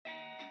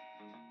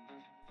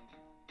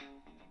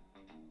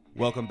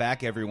Welcome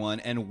back, everyone,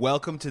 and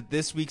welcome to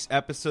this week's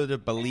episode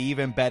of Believe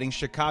in Betting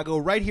Chicago,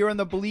 right here on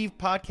the Believe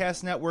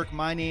Podcast Network.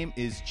 My name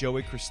is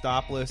Joey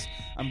Christopoulos.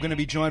 I'm going to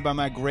be joined by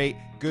my great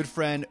good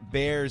friend,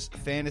 Bears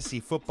fantasy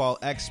football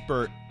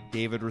expert,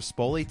 David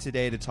Rispoli,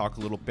 today to talk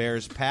a little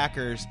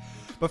Bears-Packers.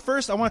 But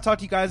first, I want to talk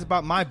to you guys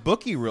about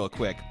MyBookie real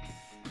quick.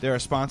 They're a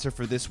sponsor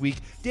for this week.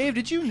 Dave,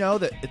 did you know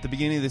that at the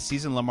beginning of the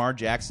season, Lamar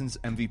Jackson's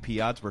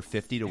MVP odds were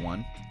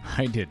 50-1?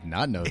 I did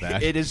not know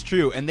that. It is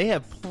true, and they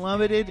have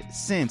plummeted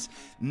since.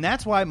 And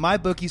that's why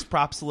MyBookie's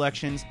prop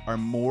selections are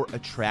more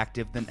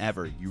attractive than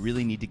ever. You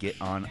really need to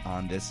get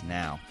on this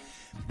now.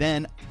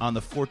 Then, on the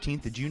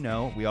 14th, did you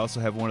know we also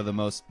have one of the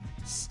most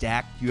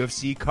stacked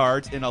UFC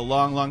cards in a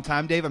long, long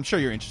time? Dave, I'm sure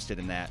you're interested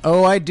in that.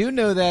 Oh, I do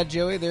know that,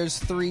 Joey. There's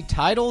 3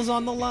 titles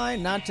on the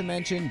line, not to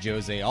mention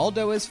Jose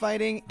Aldo is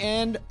fighting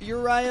and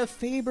Uriah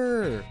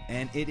Faber.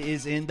 And it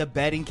is in the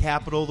betting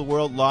capital of the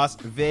world, Las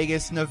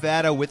Vegas,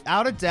 Nevada.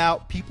 Without a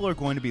doubt, people are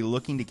going to be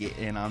looking to get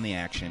in on the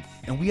action.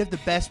 And we have the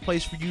best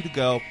place for you to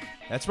go.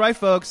 That's right,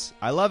 folks.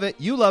 I love it.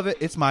 You love it.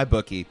 It's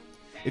MyBookie.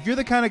 If you're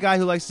the kind of guy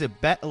who likes to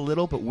bet a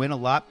little but win a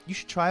lot, you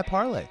should try a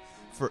parlay.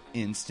 For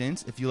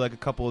instance, if you like a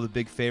couple of the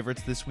big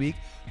favorites this week,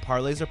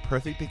 parlays are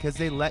perfect because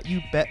they let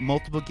you bet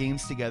multiple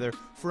games together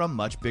for a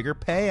much bigger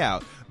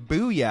payout.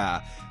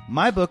 Booyah!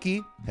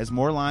 MyBookie has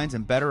more lines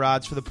and better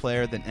odds for the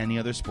player than any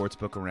other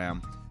sportsbook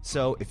around.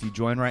 So if you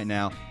join right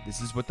now, this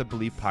is what the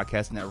Believe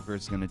Podcast Network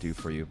is going to do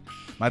for you.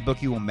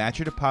 MyBookie will match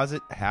your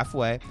deposit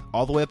halfway,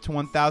 all the way up to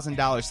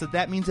 $1,000. So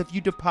that means if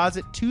you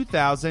deposit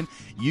 $2,000,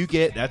 you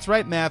get, that's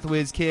right, Math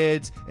Whiz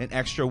kids, an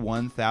extra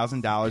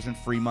 $1,000 in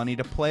free money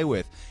to play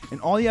with. And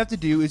all you have to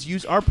do is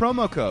use our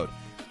promo code,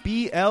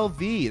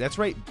 BLV. That's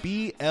right,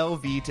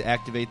 BLV to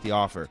activate the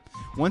offer.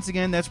 Once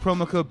again, that's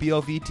promo code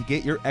BLV to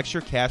get your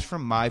extra cash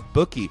from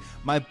MyBookie.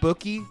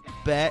 MyBookie,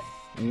 bet,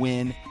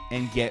 win,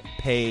 and get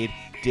paid.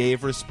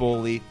 Dave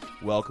Rispoli,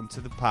 welcome to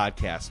the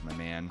podcast, my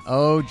man.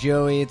 Oh,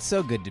 Joey, it's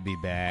so good to be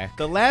back.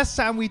 The last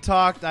time we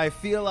talked, I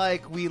feel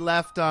like we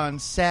left on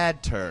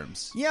sad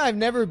terms. Yeah, I've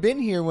never been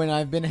here when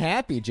I've been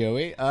happy,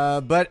 Joey.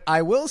 But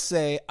I will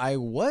say I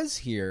was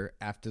here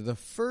after the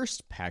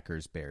first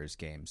Packers-Bears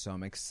game, so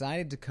I'm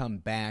excited to come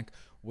back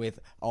with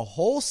a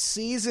whole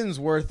season's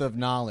worth of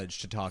knowledge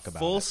to talk about.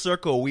 Full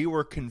circle, we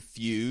were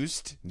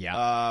confused.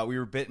 Yeah. We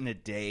were bitten a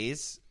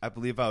daze. I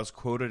believe I was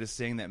quoted as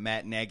saying that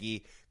Matt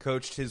Nagy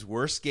coached his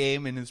worst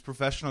game in his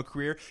professional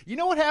career. You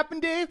know what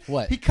happened, Dave?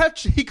 What? He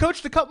coached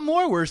a couple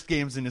more worst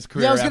games in his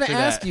career. Yeah, I was going to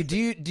after ask that.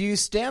 you, do you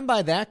stand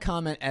by that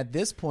comment at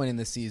this point in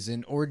the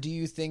season, or do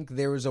you think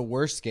there was a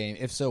worse game?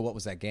 If so, what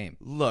was that game?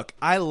 Look,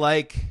 I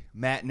like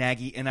Matt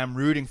Nagy, and I'm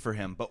rooting for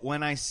him. But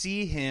when I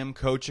see him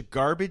coach a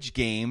garbage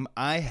game,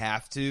 I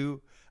have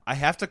to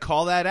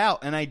call that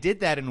out. And I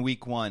did that in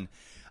week 1.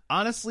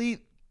 Honestly,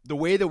 the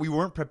way that we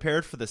weren't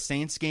prepared for the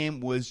Saints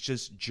game was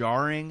just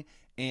jarring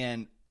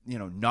and,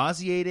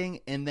 nauseating.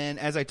 And then,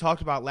 as I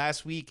talked about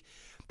last week,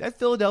 that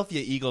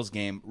Philadelphia Eagles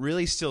game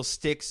really still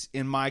sticks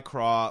in my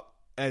craw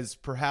as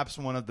perhaps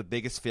one of the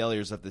biggest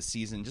failures of the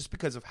season, just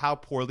because of how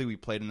poorly we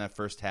played in that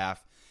first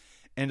half,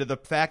 and to the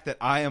fact that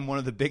I am one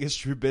of the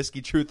biggest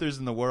Trubisky truthers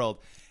in the world.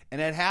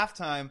 And at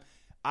halftime,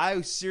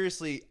 I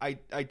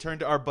turned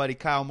to our buddy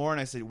Kyle Moore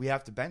and I said, we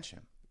have to bench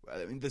him.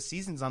 I mean, the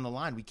season's on the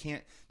line. We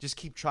can't just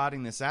keep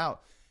trotting this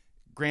out.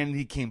 Granted,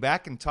 he came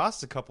back and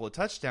tossed a couple of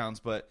touchdowns,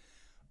 but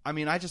I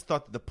mean, I just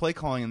thought that the play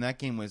calling in that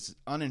game was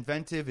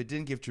uninventive. It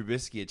didn't give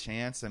Trubisky a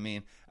chance. I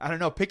mean, I don't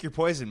know. Pick your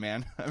poison,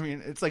 man. I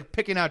mean, it's like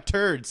picking out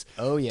turds.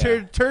 Oh,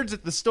 yeah. Turds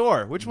at the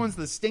store. Which one's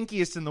the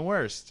stinkiest and the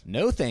worst?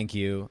 No, thank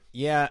you.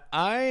 Yeah,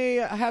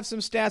 I have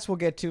some stats we'll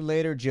get to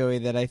later, Joey,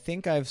 that I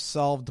think I've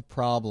solved the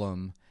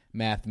problem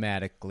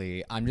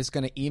mathematically. I'm just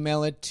going to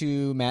email it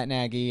to Matt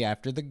Nagy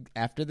after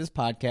this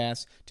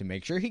podcast to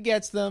make sure he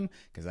gets them,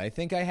 because I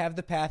think I have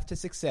the path to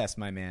success,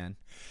 my man.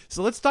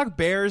 So let's talk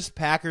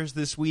Bears-Packers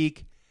this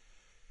week.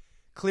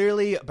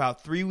 Clearly,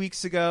 about 3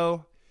 weeks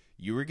ago,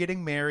 you were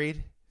getting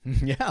married.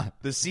 Yeah.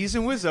 The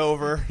season was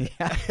over.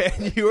 Yeah.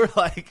 And you were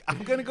like,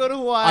 I'm going to go to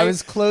Hawaii. I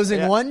was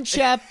closing one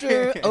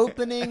chapter,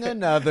 opening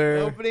another.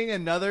 Opening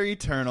another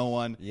eternal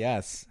one.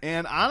 Yes.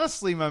 And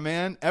honestly, my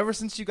man, ever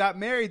since you got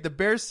married, the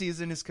Bears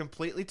season has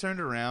completely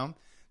turned around.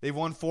 They've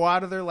won 4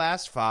 out of their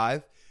last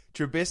 5.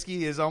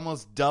 Trubisky has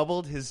almost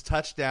doubled his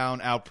touchdown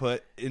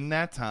output in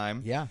that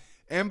time. Yeah.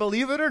 And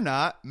believe it or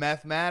not,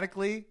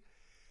 mathematically,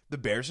 the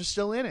Bears are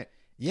still in it.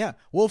 Yeah.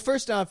 Well,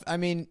 first off, I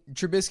mean,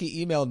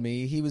 Trubisky emailed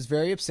me. He was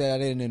very upset I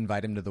didn't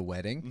invite him to the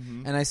wedding.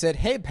 Mm-hmm. And I said,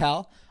 hey,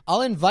 pal,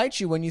 I'll invite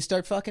you when you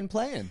start fucking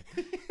playing.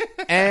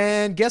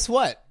 And guess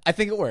what? I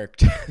think it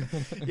worked.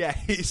 Yeah.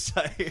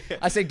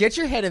 I said, get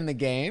your head in the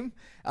game.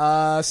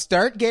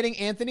 Start getting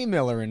Anthony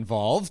Miller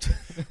involved.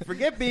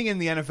 Forget being in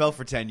the NFL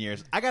for 10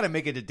 years. I got to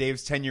make it to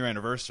Dave's 10-year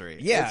anniversary.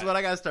 Yeah. That's what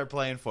I got to start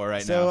playing for now.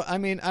 So, I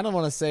mean, I don't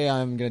want to say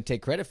I'm going to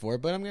take credit for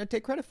it, but I'm going to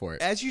take credit for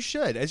it. As you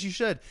should.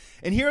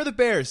 And here are the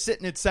Bears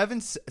sitting at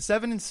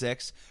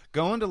 7-6,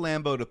 going to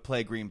Lambeau to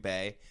play Green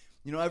Bay.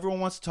 You know, everyone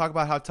wants to talk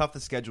about how tough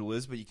the schedule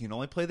is, but you can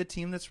only play the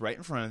team that's right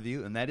in front of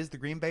you, and that is the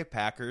Green Bay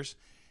Packers.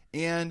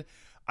 And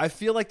I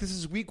feel like this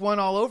is week 1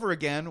 all over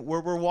again,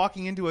 where we're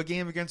walking into a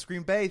game against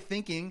Green Bay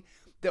thinking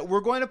that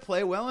we're going to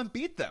play well and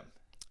beat them.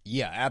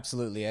 Yeah,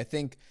 absolutely. I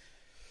think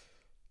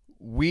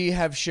we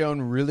have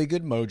shown really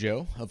good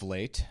mojo of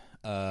late.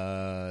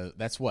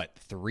 That's what,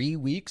 3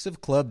 weeks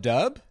of Club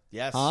Dub?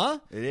 Yes, huh?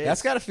 it is.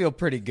 That's got to feel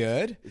pretty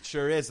good. It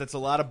sure is. That's a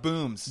lot of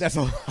booms. That's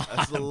a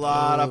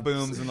lot of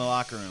booms in the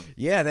locker room.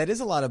 Yeah, that is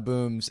a lot of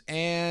booms.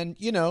 And,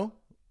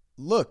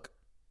 look,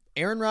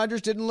 Aaron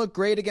Rodgers didn't look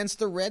great against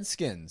the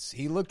Redskins.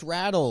 He looked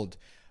rattled.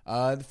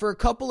 For a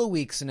couple of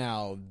weeks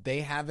now,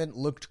 they haven't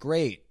looked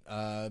great.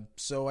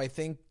 So I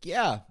think,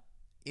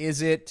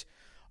 is it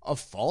a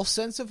false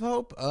sense of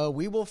hope?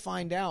 We will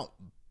find out.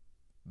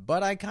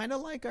 But I kind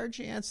of like our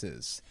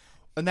chances.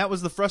 And that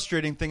was the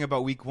frustrating thing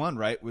about week 1,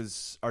 right?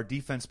 Was our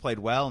defense played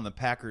well and the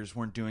Packers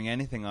weren't doing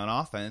anything on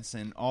offense,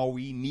 and all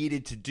we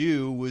needed to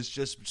do was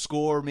just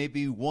score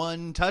maybe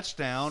 1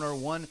 touchdown or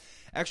 1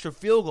 extra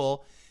field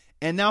goal.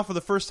 And now for the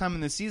first time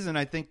in the season,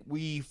 I think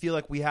we feel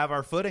like we have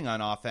our footing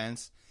on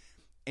offense.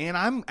 And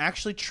I'm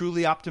actually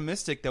truly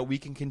optimistic that we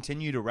can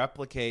continue to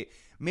replicate,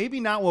 maybe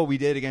not what we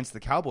did against the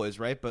Cowboys,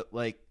 right? But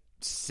like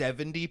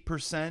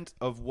 70%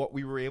 of what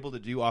we were able to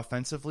do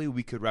offensively,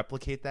 we could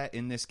replicate that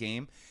in this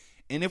game.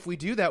 And if we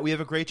do that, we have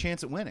a great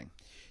chance at winning.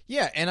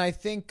 Yeah, and I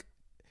think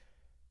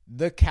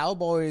the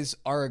Cowboys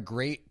are a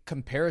great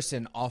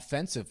comparison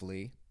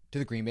offensively to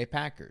the Green Bay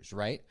Packers,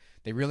 right?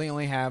 They really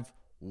only have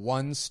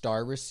 1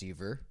 star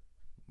receiver,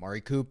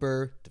 Amari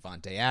Cooper,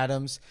 Devontae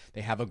Adams.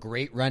 They have a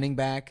great running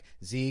back,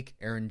 Zeke,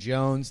 Aaron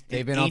Jones.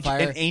 They've been on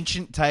fire. An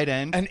ancient tight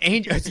end.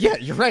 Yeah,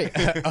 you're right.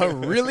 A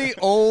really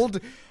old,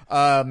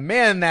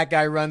 man, that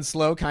guy runs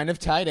slow kind of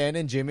tight end,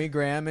 and Jimmy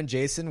Graham and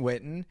Jason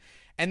Witten.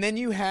 And then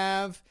you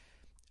have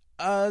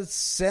a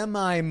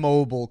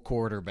semi-mobile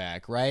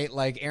quarterback, right?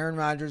 Like Aaron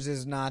Rodgers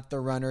is not the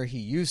runner he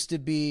used to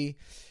be,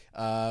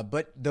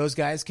 but those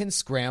guys can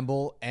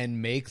scramble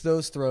and make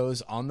those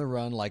throws on the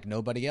run like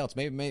nobody else.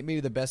 Maybe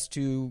the best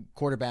 2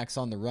 quarterbacks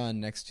on the run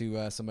next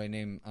to somebody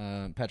named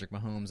Patrick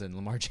Mahomes and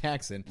Lamar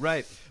Jackson.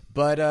 Right.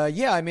 But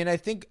I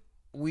think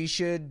we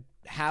should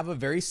have a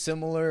very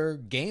similar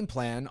game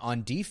plan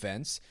on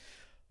defense.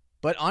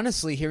 But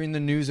honestly, hearing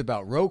the news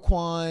about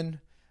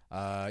Roquan,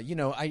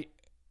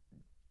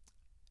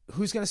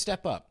 who's going to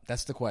step up?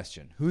 That's the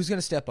question. Who's going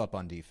to step up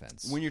on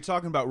defense? When you're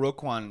talking about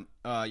Roquan,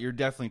 you're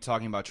definitely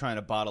talking about trying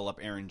to bottle up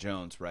Aaron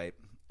Jones, right?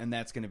 And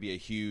that's going to be a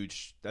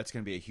huge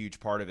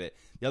part of it.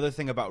 The other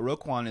thing about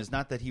Roquan is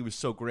not that he was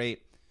so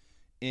great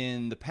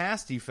in the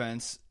pass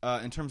defense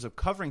in terms of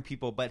covering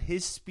people, but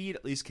his speed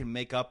at least can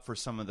make up for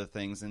some of the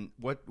things. And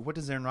what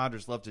does Aaron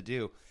Rodgers love to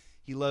do?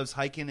 He loves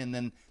hiking, and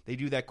then they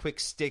do that quick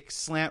stick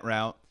slant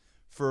route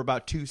for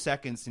about 2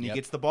 seconds, and he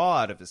gets the ball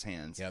out of his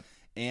hands. Yep.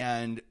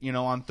 And,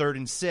 on 3rd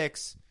and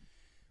 6,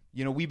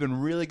 we've been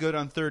really good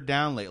on 3rd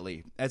down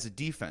lately as a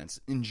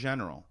defense in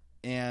general.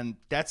 And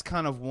that's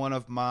kind of one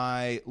of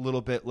my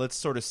little bit, let's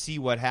sort of see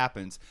what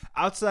happens.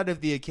 Outside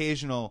of the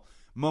occasional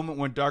moment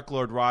when Dark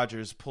Lord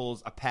Rodgers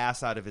pulls a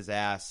pass out of his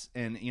ass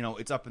and,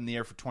 it's up in the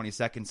air for 20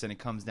 seconds and it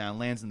comes down,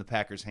 lands in the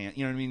Packers' hand.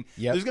 You know what I mean?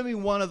 Yep. There's going to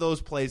be one of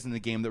those plays in the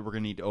game that we're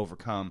going to need to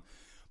overcome.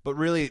 But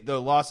really,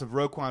 the loss of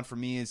Roquan for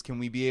me is, can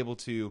we be able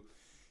to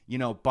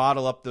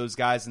bottle up those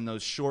guys in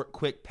those short,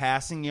 quick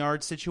passing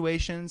yard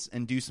situations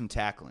and do some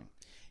tackling.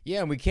 Yeah,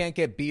 and we can't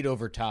get beat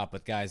over top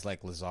with guys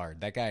like Lazard.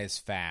 That guy is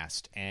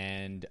fast,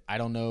 and I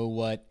don't know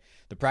what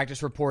the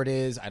practice report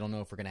is. I don't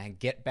know if we're going to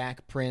get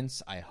back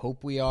Prince. I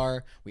hope we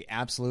are. We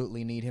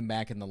absolutely need him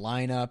back in the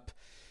lineup.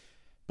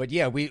 But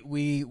yeah,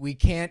 we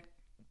can't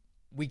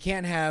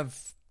have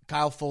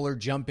Kyle Fuller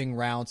jumping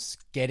routes,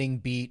 getting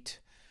beat,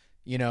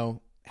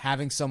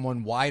 having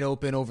someone wide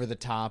open over the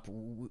top.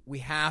 We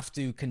have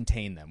to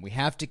contain them. We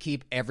have to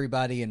keep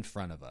everybody in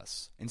front of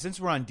us. And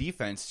since we're on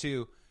defense,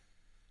 too,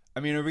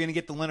 are we going to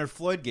get the Leonard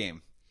Floyd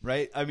game,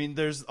 right?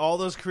 There's all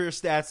those career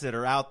stats that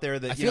are out there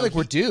that I feel like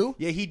we're due.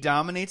 Yeah, he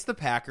dominates the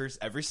Packers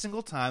every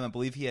single time. I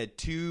believe he had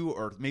 2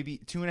 or maybe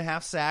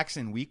 2.5 sacks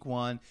in week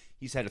 1.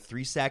 He's had a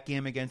 3-sack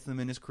game against them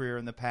in his career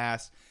in the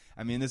past.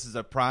 This is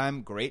a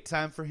great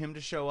time for him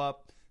to show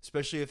up,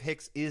 especially if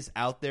Hicks is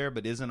out there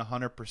but isn't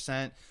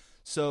 100%.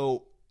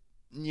 So,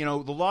 the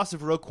loss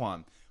of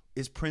Roquan,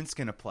 is Prince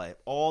going to play?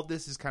 All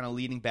this is kind of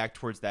leading back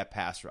towards that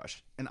pass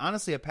rush. And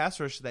honestly, a pass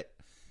rush that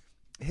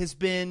has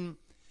been,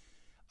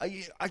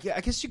 I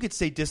guess you could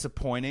say,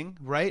 disappointing,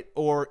 right?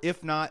 Or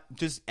if not,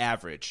 just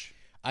average.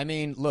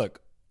 Look,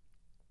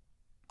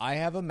 I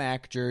have a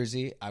Mac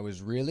jersey. I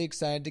was really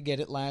excited to get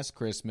it last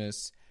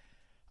Christmas.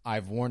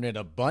 I've worn it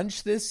a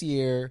bunch this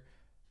year.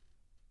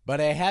 But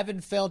I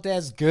haven't felt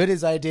as good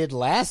as I did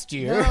last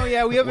year. No,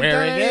 yeah, we haven't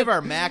done any of our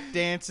Mac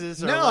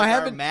dances or I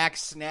haven't. Our Mac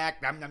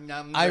snack. Nom, nom,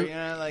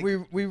 nom,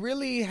 we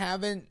really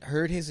haven't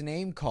heard his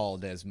name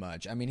called as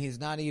much. He's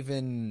not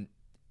even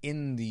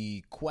in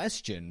the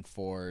question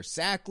for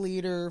sack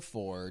leader,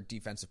 for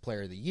defensive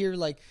player of the year.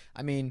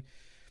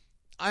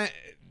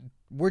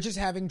 We're just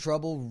having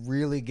trouble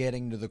really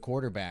getting to the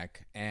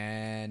quarterback.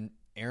 And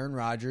Aaron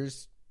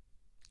Rodgers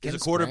is a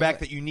quarterback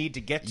that you need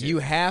to get to.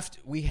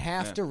 We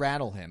have to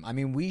rattle him. I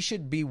mean, we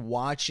should be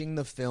watching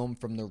the film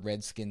from the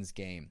Redskins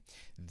game.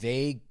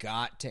 They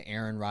got to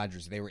Aaron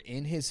Rodgers. They were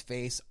in his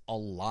face a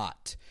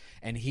lot,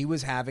 and he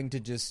was having to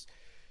just,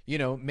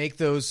 make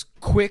those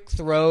quick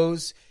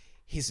throws.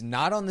 He's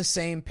not on the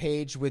same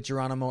page with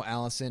Geronimo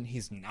Allison.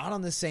 He's not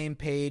on the same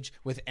page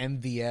with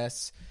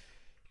MVS.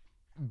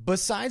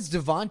 Besides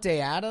Devontae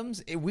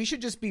Adams, we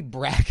should just be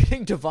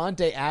bracketing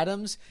Devontae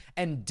Adams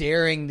and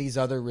daring these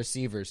other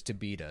receivers to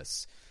beat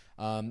us.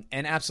 And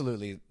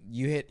absolutely,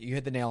 you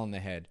hit the nail on the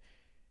head.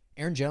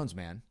 Aaron Jones,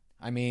 man.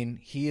 I mean,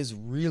 he is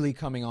really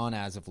coming on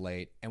as of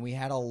late, and we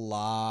had a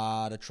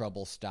lot of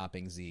trouble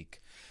stopping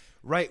Zeke.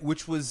 Right,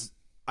 which was,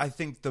 I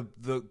think,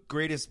 the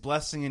greatest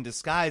blessing in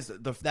disguise.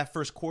 That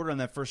first quarter on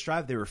that first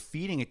drive, they were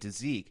feeding it to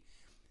Zeke.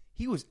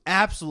 He was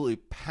absolutely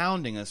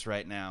pounding us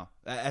right now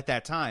at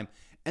that time.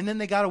 And then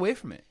they got away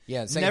from it.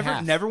 Yeah,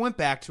 never went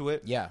back to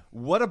it. Yeah.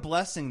 What a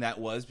blessing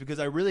that was, because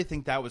I really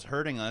think that was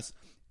hurting us.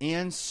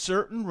 And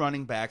certain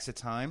running backs at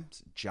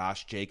times,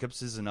 Josh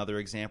Jacobs is another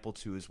example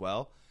too as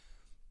well.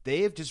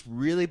 They have just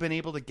really been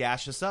able to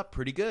gash us up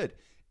pretty good.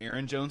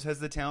 Aaron Jones has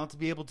the talent to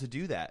be able to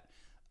do that.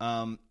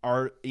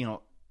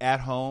 At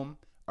home,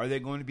 are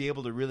they going to be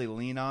able to really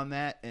lean on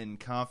that and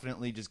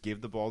confidently just give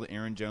the ball to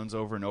Aaron Jones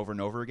over and over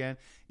and over again?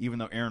 Even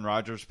though Aaron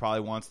Rodgers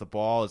probably wants the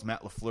ball, is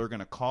Matt LaFleur going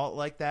to call it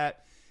like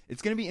that?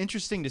 It's going to be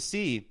interesting to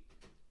see.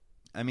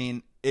 I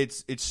mean,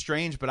 it's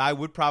strange, but I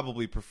would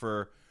probably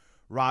prefer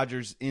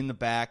Rodgers in the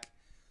back,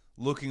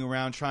 looking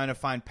around, trying to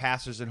find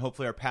passers, and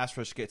hopefully our pass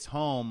rush gets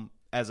home,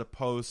 as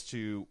opposed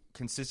to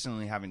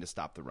consistently having to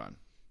stop the run.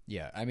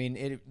 Yeah, I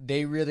mean,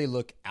 they really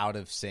look out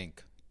of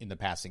sync in the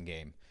passing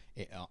game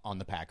on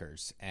the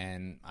Packers,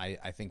 and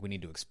I think we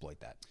need to exploit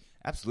that.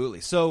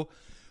 Absolutely. So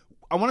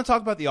I want to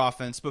talk about the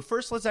offense, but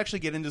first let's actually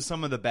get into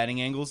some of the betting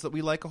angles that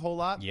we like a whole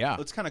lot. Yeah.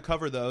 Let's kind of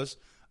cover those.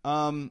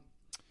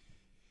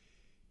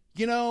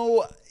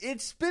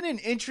 It's been an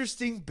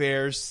interesting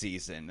Bears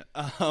season.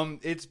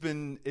 It's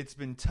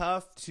been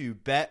tough to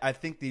bet. I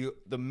think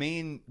the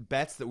main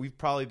bets that we've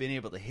probably been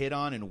able to hit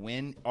on and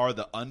win are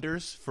the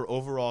unders for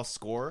overall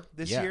score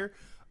this year.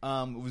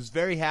 Was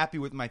very happy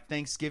with my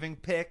Thanksgiving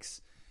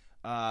picks.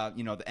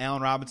 The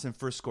Allen Robinson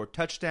first scored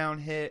touchdown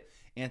hit,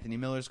 Anthony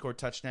Miller scored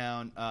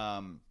touchdown.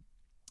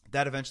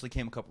 That eventually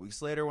came a couple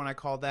weeks later when I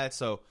called that.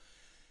 So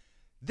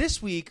this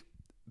week,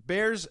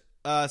 Bears.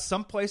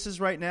 Some places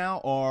right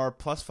now are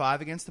 +5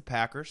 against the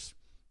Packers.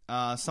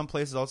 Some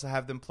places also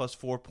have them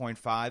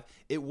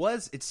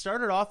 +4.5. It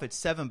started off at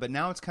 7, but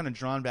now it's kind of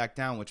drawn back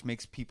down, which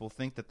makes people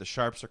think that the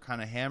Sharps are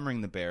kind of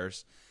hammering the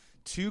Bears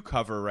to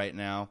cover right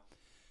now.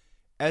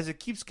 As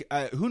it keeps,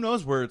 who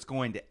knows where it's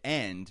going to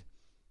end.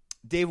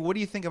 Dave, what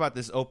do you think about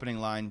this opening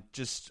line,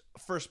 just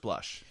first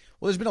blush?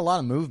 Well, there's been a lot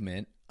of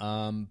movement,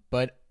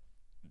 but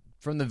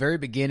from the very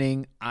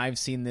beginning, I've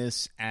seen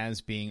this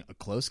as being a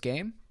close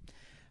game.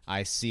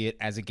 I see it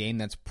as a game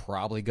that's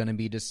probably going to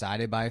be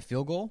decided by a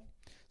field goal.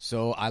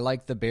 So I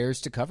like the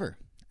Bears to cover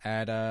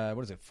at,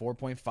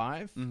 4.5?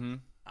 Mm-hmm.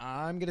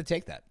 I'm going to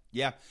take that.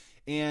 Yeah.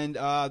 And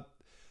there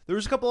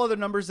was a couple other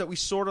numbers that we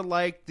sort of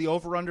liked. The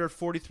over-under at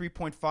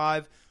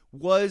 43.5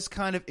 was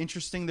kind of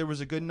interesting. There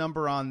was a good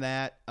number on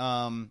that.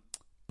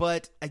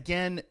 But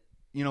again,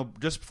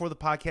 just before the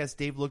podcast,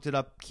 Dave looked it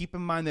up. Keep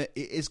in mind that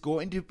it is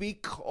going to be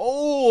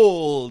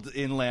cold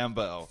in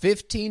Lambeau.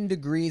 15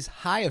 degrees,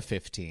 high of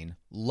 15,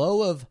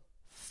 low of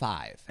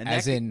 5.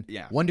 And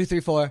 1, 2, 3,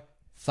 4,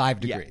 5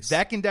 degrees. Yeah,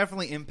 that can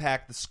definitely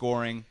impact the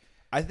scoring.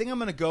 I think I'm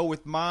going to go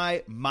with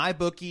my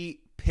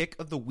bookie pick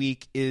of the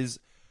week is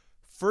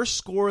first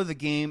score of the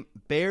game,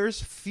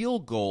 Bears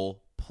field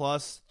goal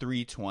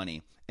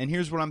 +320. And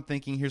here's what I'm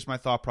thinking. Here's my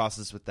thought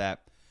process with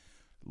that.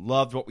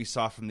 Loved what we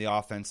saw from the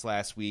offense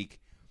last week.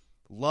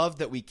 Love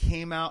that we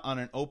came out on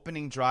an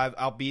opening drive,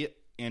 albeit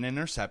an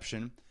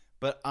interception,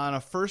 but on a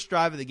first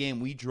drive of the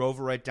game, we drove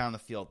right down the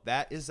field.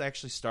 That is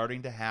actually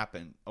starting to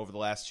happen over the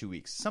last 2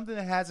 weeks, something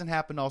that hasn't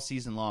happened all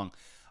season long.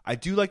 I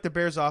do like the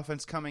Bears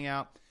offense coming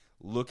out,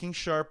 looking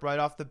sharp right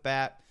off the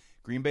bat.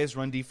 Green Bay's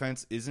run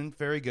defense isn't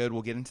very good.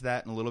 We'll get into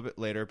that in a little bit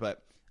later,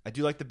 but I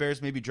do like the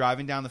Bears maybe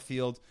driving down the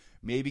field,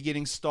 maybe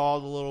getting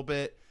stalled a little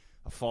bit,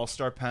 a false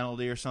start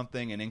penalty or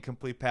something, an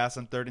incomplete pass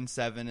on 3rd and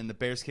 7, and the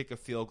Bears kick a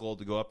field goal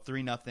to go up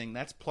 3-0.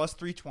 That's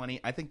 +320.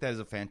 I think that is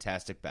a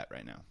fantastic bet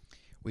right now.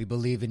 We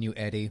believe in you,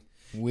 Eddie.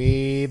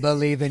 We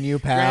believe in you,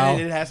 pal.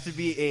 Granted, it has to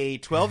be a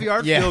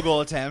 12-yard field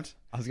goal attempt.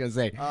 I was going to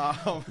say,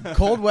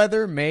 cold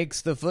weather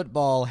makes the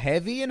football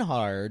heavy and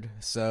hard,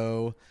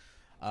 so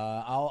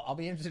I'll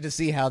be interested to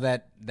see how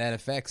that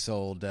affects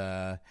old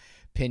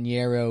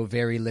Pinheiro,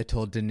 very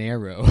little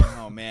dinero.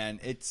 Oh man,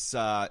 it's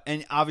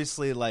and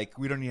obviously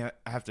we don't even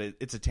have to.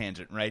 It's a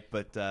tangent, right?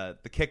 But the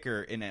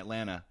kicker in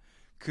Atlanta,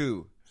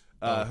 Koo,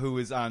 who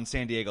was on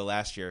San Diego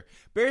last year,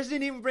 Bears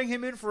didn't even bring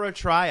him in for a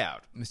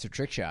tryout. Mr.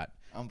 Trickshot,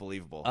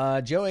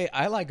 unbelievable. Joey,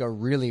 I like a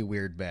really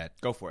weird bet.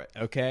 Go for it.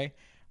 Okay,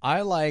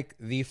 I like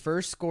the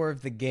first score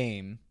of the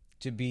game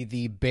to be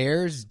the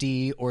Bears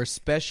D or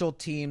special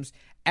teams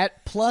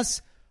at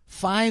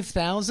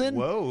 $5,000?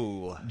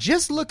 Whoa.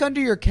 Just look under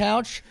your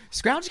couch,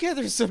 scrounge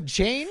together some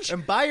change.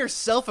 And buy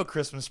yourself a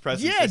Christmas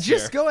present Yeah, this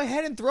just year. go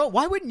ahead and throw.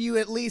 Why wouldn't you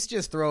at least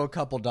just throw a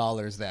couple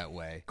dollars that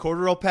way?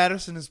 Cordero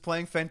Patterson is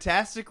playing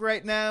fantastic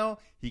right now.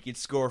 He can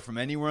score from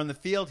anywhere on the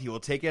field. He will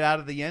take it out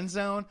of the end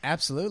zone.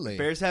 Absolutely.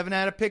 Bears haven't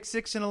had a pick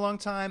six in a long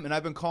time, and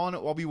I've been calling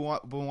it while we've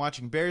been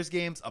watching Bears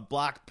games. A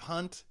blocked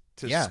punt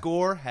to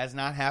score has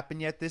not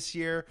happened yet this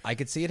year. I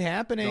could see it It's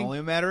happening. only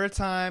a matter of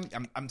time.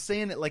 I'm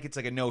saying it like it's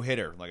like a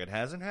no-hitter. Like it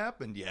hasn't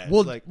happened yet.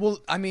 Well,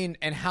 I mean,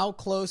 and how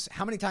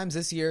many times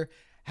this year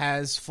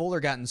has Fuller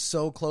gotten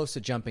so close to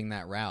jumping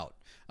that route?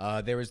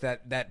 There was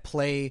that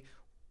play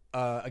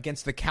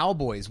against the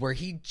Cowboys where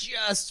he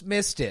just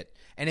missed it.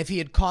 And if he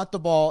had caught the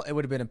ball, it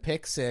would have been a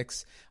pick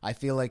six. I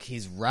feel like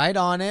he's right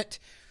on it.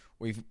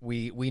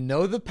 We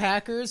know the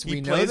Packers. He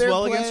we know plays their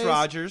well plays. against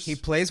Rodgers. He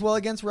plays well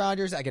against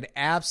Rodgers. I could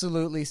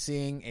absolutely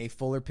seeing a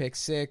Fuller pick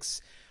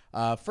six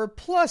for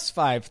plus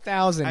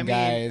 5,000,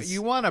 guys.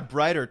 You want a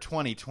brighter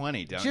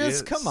 2020, don't you?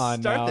 Just come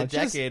on Start now. the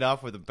decade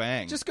off with a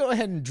bang. Just go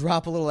ahead and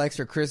drop a little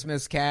extra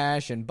Christmas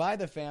cash and buy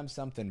the fam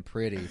something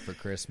pretty for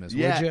Christmas,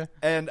 yeah. would you?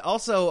 And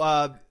also,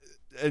 I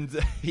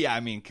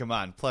mean, come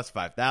on, plus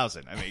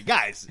 5,000. I mean,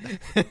 guys,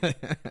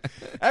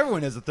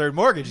 everyone has a third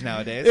mortgage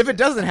nowadays. If it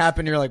doesn't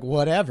happen, you're like,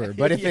 whatever.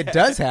 But if it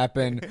does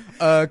happen,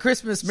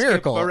 Christmas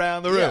miracle. Skip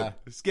around the room. Yeah.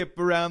 Skip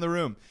around the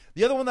room.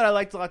 The other one that I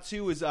liked a lot,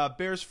 too, is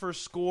Bears'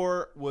 first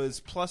score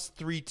was plus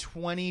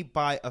 320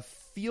 by a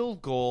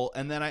field goal.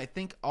 And then I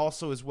think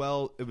also as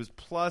well, it was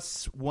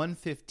plus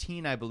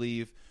 115, I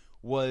believe,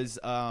 was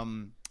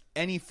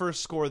any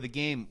first score of the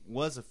game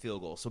was a field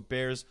goal. So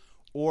Bears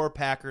or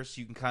Packers,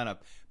 you can kind of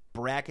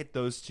bracket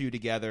those two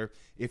together.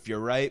 If you're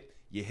right,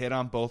 you hit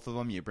on both of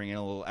them. You bring in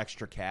a little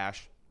extra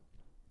cash.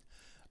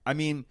 I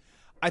mean,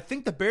 I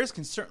think the Bears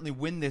can certainly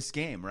win this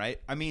game,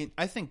 right? I mean,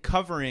 I think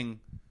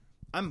covering,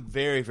 I'm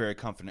very, very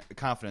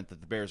confident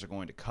that the Bears are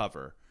going to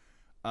cover.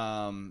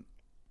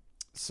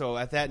 So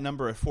at that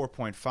number at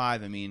 4.5, I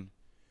mean,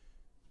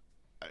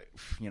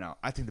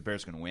 I think the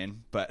Bears are going to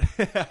win, but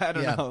I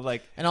don't know.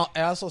 And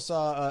I also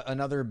saw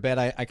another bet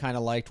I kind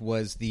of liked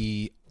was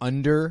the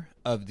under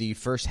of the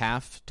first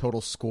half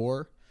total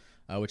score,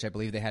 which I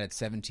believe they had at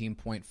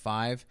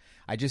 17.5.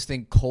 I just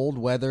think cold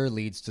weather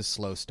leads to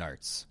slow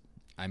starts.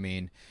 I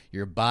mean,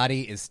 your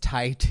body is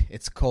tight.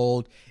 It's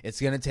cold. It's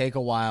going to take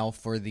a while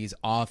for these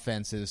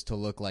offenses to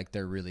look like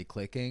they're really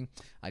clicking.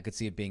 I could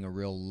see it being a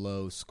real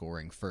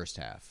low-scoring first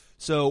half.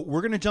 So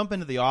we're going to jump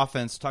into the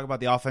offense, talk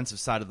about the offensive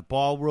side of the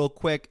ball real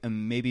quick,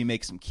 and maybe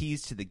make some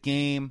keys to the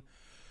game.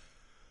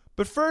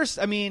 But first,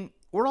 I mean,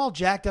 we're all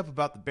jacked up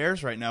about the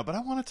Bears right now, but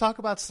I want to talk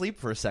about sleep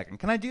for a second.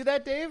 Can I do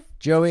that, Dave?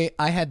 Joey,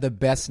 I had the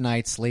best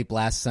night's sleep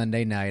last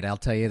Sunday night. I'll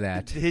tell you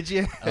that. Did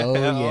you? Oh,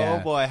 yeah.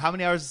 Oh, boy. How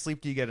many hours of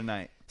sleep do you get a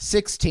night?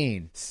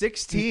 16.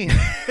 16.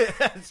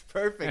 That's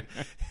perfect.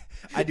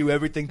 I do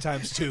everything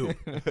times 2.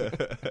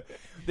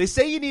 They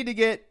say you need to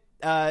get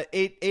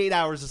 8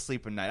 hours of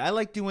sleep a night. I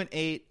like doing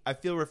 8. I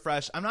feel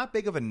refreshed. I'm not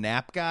big of a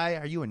nap guy.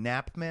 Are you a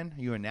napman?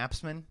 Are you a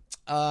napsman?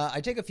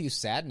 I take a few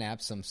sad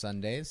naps some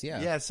Sundays.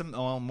 Yeah. Yeah.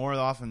 More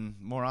often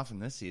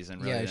this season.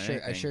 Really,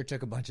 yeah. I sure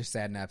took a bunch of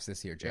sad naps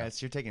this year, Joe.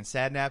 Yes, you're taking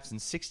sad naps and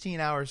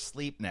 16-hour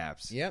sleep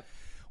naps. Yep.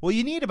 Well,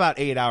 you need about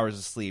 8 hours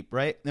of sleep,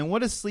 right? And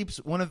one of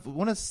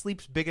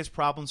sleep's biggest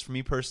problems for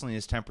me personally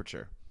is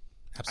temperature.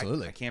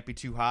 Absolutely. I can't be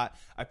too hot.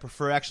 I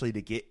prefer actually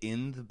to get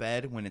in the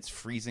bed when it's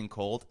freezing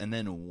cold and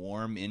then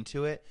warm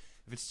into it.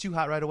 If it's too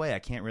hot right away, I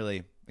can't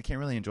really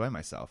enjoy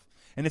myself.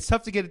 And it's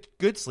tough to get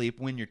good sleep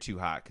when you're too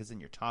hot because then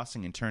you're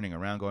tossing and turning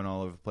around, going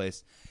all over the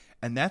place.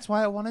 And that's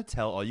why I want to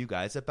tell all you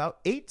guys about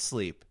 8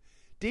 Sleep.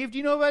 Dave, do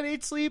you know about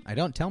 8 Sleep? I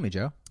don't. Tell me,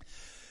 Joe.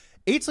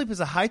 8 Sleep is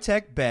a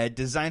high-tech bed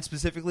designed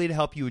specifically to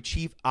help you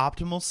achieve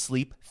optimal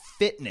sleep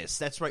fitness.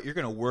 That's right, you're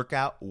going to work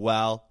out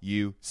while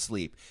you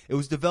sleep. It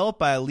was developed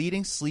by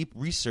leading sleep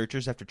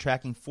researchers after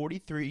tracking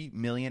 43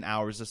 million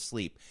hours of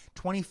sleep.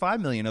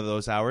 25 million of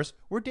those hours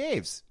were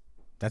Dave's.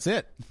 That's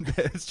it.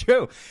 That's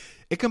true.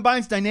 It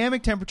combines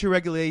dynamic temperature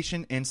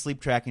regulation and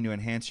sleep tracking to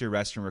enhance your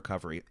rest and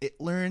recovery.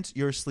 It learns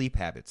your sleep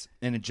habits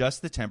and adjusts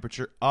the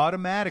temperature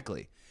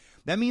automatically.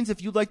 That means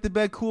if you like the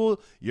bed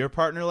cool, your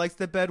partner likes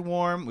the bed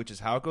warm, which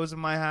is how it goes in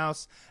my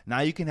house.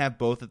 Now you can have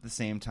both at the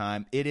same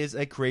time. It is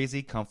a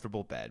crazy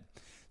comfortable bed.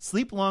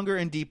 Sleep longer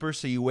and deeper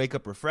so you wake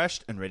up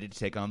refreshed and ready to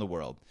take on the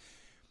world.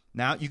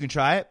 Now you can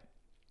try it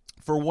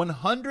for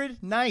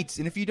 100 nights.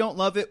 And if you don't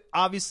love it,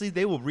 obviously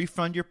they will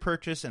refund your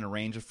purchase and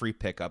arrange a free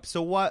pickup.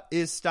 So what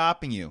is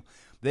stopping you?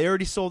 They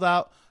already sold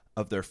out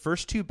of their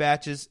first 2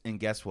 batches, and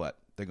guess what?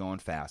 They're going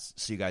fast,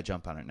 so you got to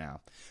jump on it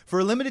now. For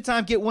a limited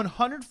time, get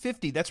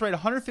 $150. That's right,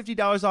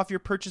 $150 off your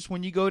purchase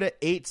when you go to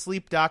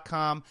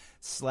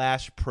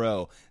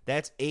 8sleep.com/pro.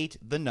 That's 8,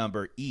 the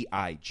number,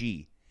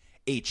 EIGHT,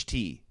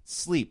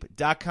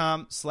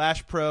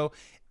 sleep.com/pro.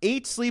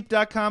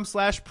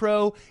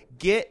 8sleep.com/pro.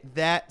 Get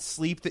that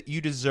sleep that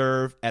you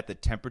deserve at the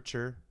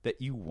temperature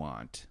that you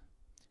want.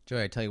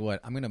 Joey, I tell you what,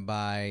 I'm going to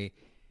buy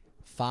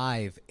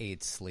 5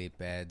 8-sleep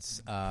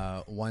beds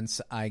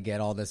once I get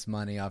all this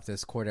money off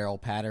this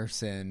Cordero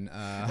Patterson.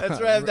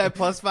 That's right, that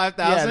plus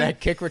 5,000. Yeah, that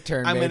kick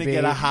return. I'm going to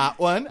get a hot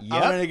one. Yep.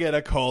 I'm going to get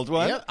a cold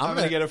one. Yep, I'm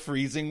going to get a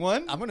freezing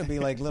one. I'm going to be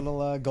like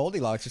little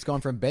Goldilocks, just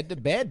going from bed to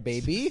bed,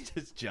 baby.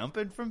 Just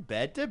jumping from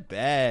bed to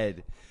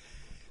bed.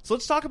 So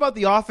let's talk about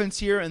the offense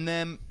here, and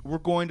then we're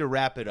going to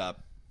wrap it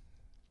up.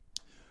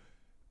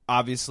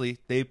 Obviously,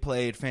 they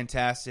played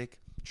fantastic.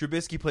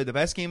 Trubisky played the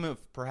best game of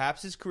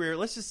perhaps his career.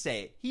 Let's just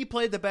say it. He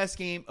played the best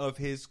game of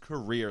his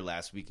career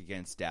last week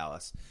against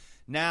Dallas.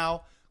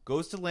 Now,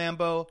 goes to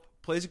Lambeau,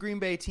 plays a Green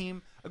Bay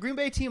team. A Green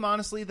Bay team,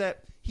 honestly,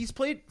 that he's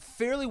played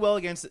fairly well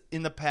against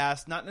in the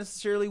past. Not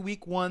necessarily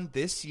week one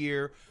this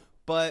year,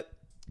 but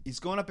he's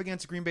going up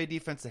against a Green Bay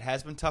defense that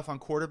has been tough on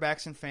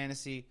quarterbacks in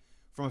fantasy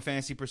from a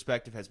fantasy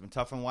perspective, has been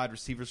tough on wide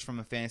receivers from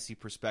a fantasy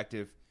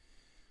perspective.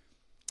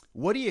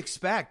 What do you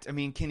expect? I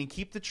mean, can he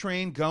keep the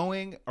train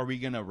going? Are we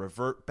going to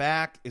revert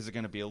back? Is it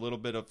going to be a little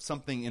bit of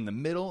something in the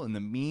middle, in the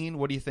mean?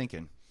 What are you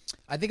thinking?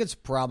 I think it's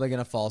probably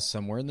going to fall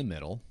somewhere in the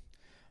middle.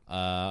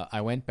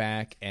 I went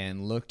back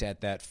and looked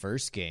at that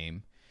first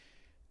game.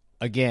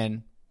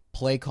 Again,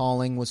 play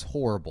calling was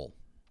horrible.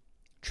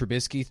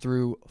 Trubisky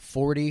threw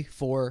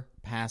 44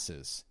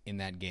 passes in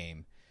that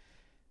game.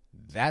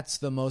 That's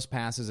the most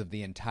passes of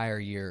the entire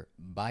year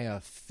by a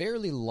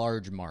fairly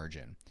large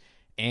margin.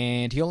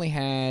 And he only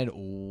had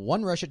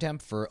 1 rush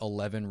attempt for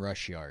 11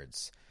 rush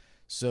yards.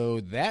 So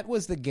that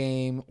was the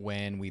game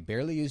when we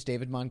barely used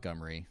David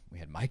Montgomery. We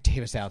had Mike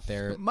Davis out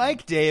there.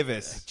 Mike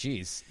Davis.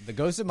 Jeez, the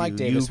ghost of Mike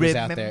Davis was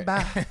out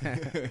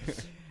there.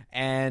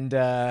 And,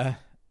 yeah,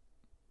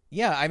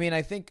 I mean,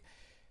 I think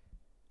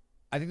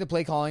the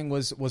play calling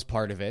was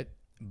part of it.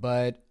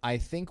 But I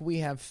think we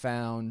have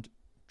found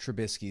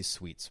Trubisky's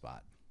sweet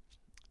spot.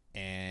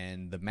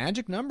 And the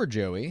magic number,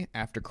 Joey,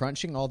 after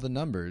crunching all the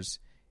numbers,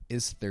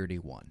 is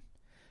 31.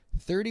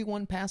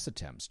 31 pass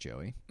attempts,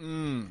 Joey.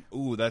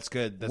 Ooh, that's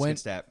good. That's a good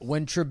stat.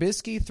 When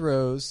Trubisky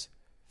throws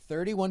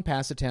 31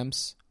 pass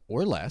attempts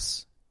or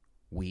less,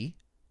 we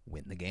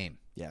win the game.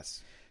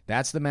 Yes.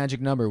 That's the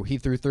magic number. He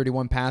threw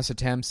 31 pass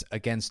attempts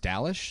against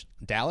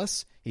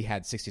Dallas. He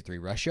had 63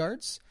 rush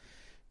yards.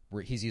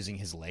 He's using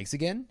his legs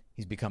again.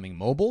 He's becoming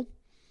mobile.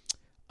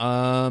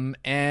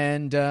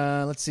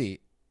 Let's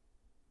see.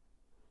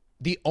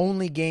 The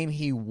only game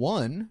he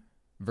won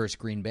versus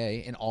Green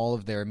Bay in all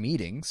of their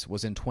meetings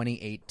was in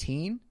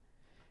 2018,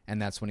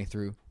 and that's when he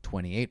threw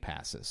 28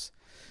 passes.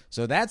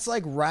 So that's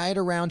like right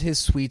around his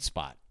sweet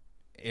spot.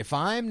 If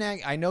I'm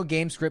I know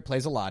game script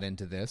plays a lot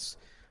into this,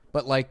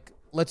 but like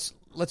let's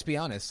be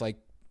honest, like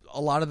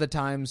a lot of the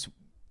times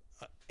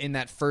in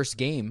that first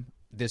game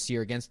this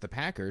year against the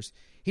Packers,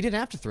 he didn't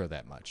have to throw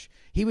that much.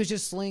 He was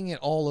just slinging it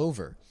all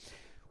over.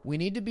 We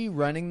need to be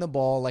running the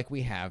ball like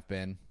we have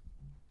been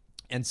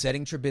and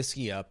setting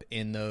Trubisky up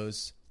in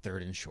those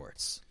third and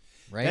shorts,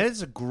 right? That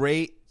is a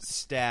great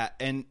stat,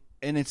 and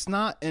it's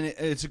not, and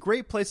it's a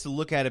great place to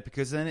look at it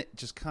because then it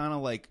just kind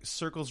of like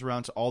circles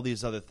around to all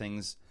these other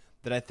things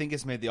that I think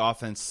has made the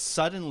offense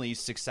suddenly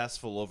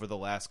successful over the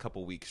last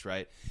couple weeks.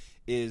 Right?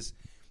 Is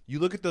you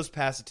look at those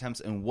pass attempts,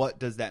 and what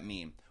does that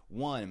mean?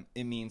 One,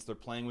 it means they're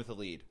playing with a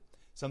lead,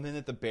 something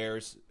that the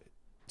Bears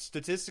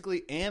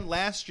statistically and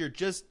last year,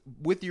 just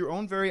with your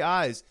own very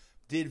eyes,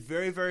 did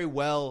very, very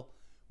well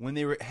when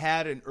they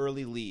had an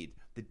early lead.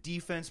 The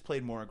defense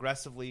played more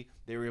aggressively.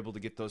 They were able to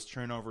get those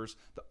turnovers.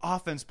 The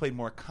offense played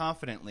more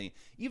confidently.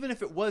 Even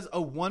if it was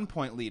a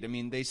 1-point lead, I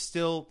mean, they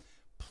still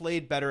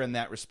played better in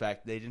that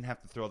respect. They didn't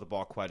have to throw the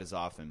ball quite as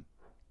often.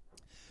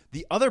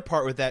 The other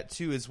part with that,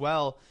 too, as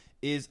well,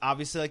 is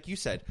obviously, like you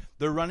said,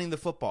 they're running the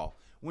football.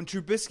 When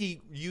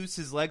Trubisky used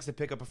his legs to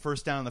pick up a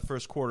first down in the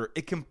first quarter,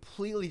 it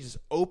completely just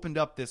opened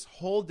up this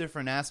whole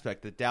different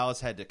aspect that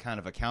Dallas had to kind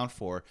of account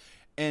for.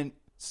 And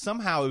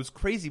somehow it was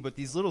crazy, but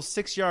these little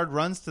 6-yard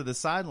runs to the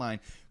sideline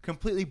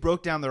completely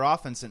broke down their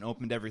offense and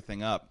opened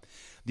everything up.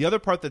 The other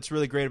part that's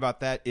really great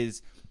about that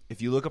is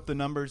if you look up the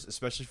numbers,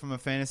 especially from a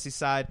fantasy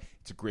side,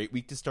 it's a great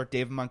week to start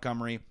David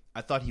Montgomery.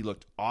 I thought he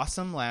looked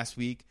awesome last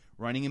week,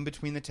 running in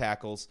between the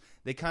tackles.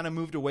 They kind of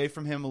moved away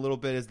from him a little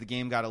bit as the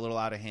game got a little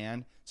out of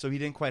hand, so he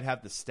didn't quite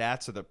have the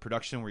stats or the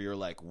production where you're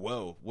like,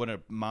 whoa, what a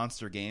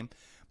monster game.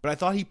 But I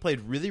thought he played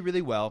really,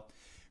 really well.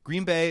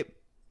 Green Bay,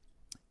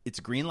 it's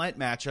a green light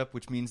matchup,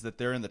 which means that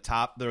they're in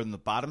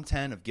the bottom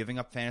 10 of giving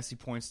up fantasy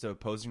points to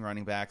opposing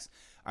running backs.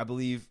 I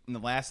believe in the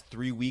last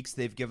 3 weeks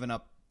they've given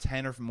up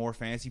 10 or more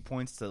fantasy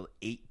points to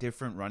 8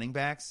 different running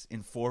backs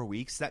in 4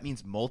 weeks. That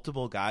means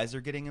multiple guys are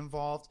getting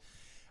involved.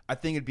 I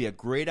think it'd be a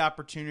great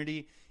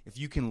opportunity if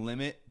you can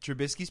limit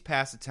Trubisky's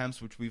pass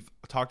attempts, which we've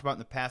talked about in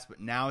the past,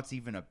 but now it's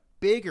even a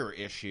bigger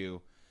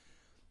issue.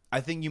 I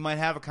think you might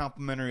have a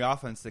complementary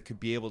offense that could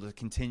be able to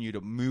continue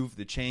to move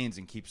the chains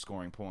and keep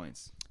scoring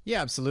points.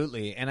 Yeah,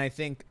 absolutely. And I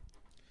think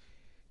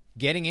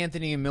getting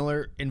Anthony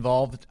Miller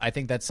involved, I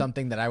think that's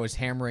something that I was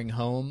hammering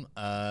home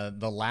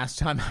the last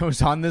time I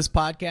was on this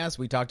podcast.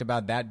 We talked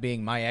about that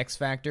being my X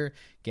factor,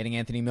 getting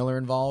Anthony Miller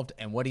involved.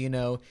 And what do you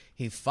know?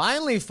 He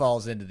finally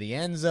falls into the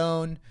end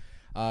zone.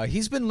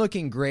 He's been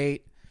looking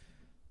great.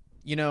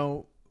 You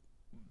know,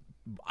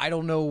 I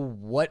don't know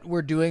what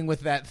we're doing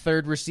with that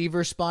third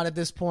receiver spot at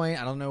this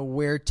point. I don't know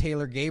where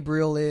Taylor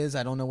Gabriel is.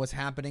 I don't know what's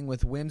happening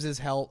with Wims'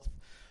 health.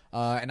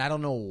 And I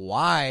don't know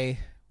why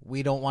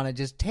we don't want to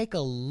just take a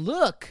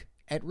look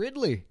at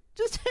Ridley.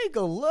 Just take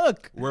a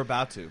look. We're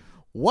about to.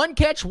 One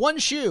catch, one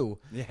shoe.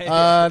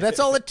 That's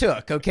all it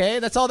took, okay?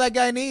 That's all that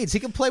guy needs. He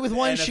can play with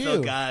one NFL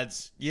shoe.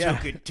 Gods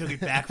took it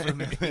back from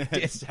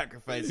him.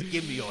 Sacrifice.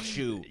 Give me your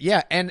shoe.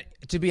 Yeah, and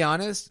to be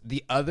honest,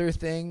 the other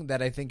thing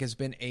that I think has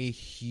been a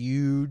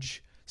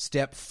huge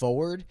step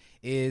forward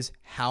is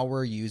how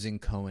we're using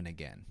Cohen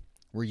again.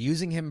 We're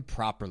using him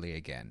properly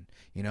again.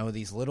 You know,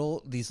 these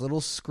little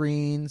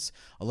screens,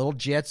 a little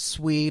jet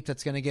sweep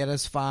that's going to get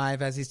us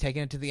 5 as he's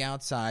taking it to the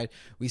outside.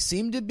 We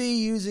seem to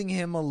be using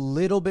him a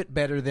little bit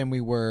better than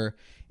we were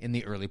in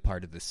the early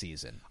part of the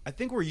season. I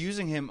think we're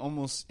using him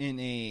almost in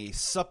a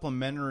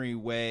supplementary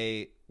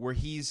way where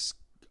he's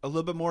a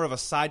little bit more of a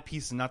side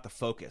piece and not the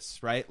focus,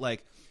 right?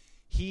 Like,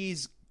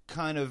 he's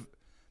kind of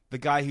the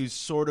guy who's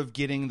sort of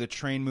getting the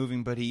train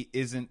moving, but he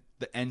isn't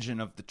the engine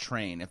of the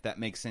train, if that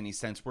makes any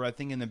sense. Where I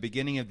think in the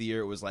beginning of the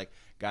year it was like,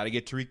 got to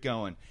get Tariq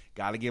going,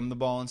 got to give him the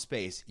ball in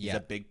space. He's a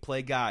big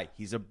play guy.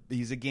 He's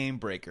a game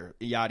breaker,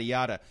 yada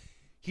yada.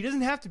 He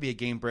doesn't have to be a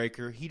game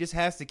breaker. He just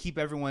has to keep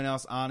everyone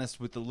else honest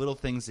with the little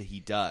things that he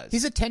does.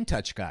 He's a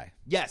 10-touch guy.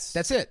 Yes.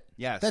 That's it.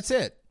 Yes. That's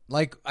it.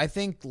 Like, I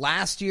think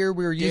last year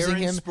we were using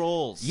him.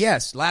 Sproles.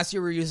 Yes, last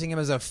year we were using him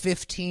as a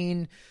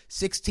 15,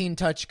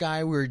 16-touch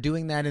guy. We were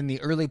doing that in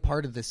the early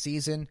part of the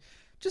season.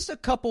 Just a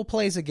couple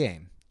plays a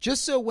game.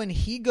 Just so when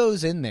he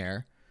goes in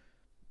there,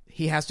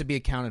 he has to be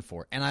accounted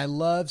for. And I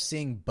love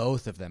seeing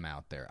both of them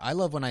out there. I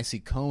love when I see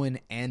Cohen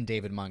and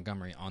David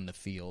Montgomery on the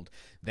field.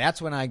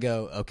 That's when I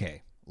go,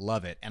 okay,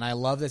 love it. And I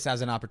love this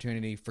as an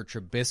opportunity for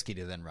Trubisky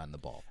to then run the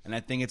ball. And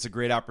I think it's a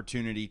great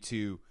opportunity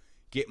to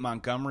get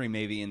Montgomery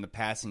maybe in the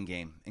passing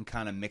game and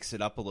kind of mix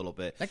it up a little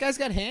bit. That guy's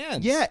got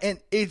hands. Yeah, and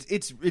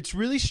it's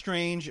really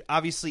strange.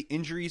 Obviously,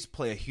 injuries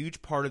play a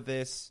huge part of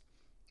this.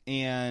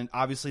 And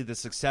obviously the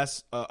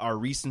success, our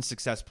recent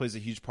success plays a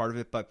huge part of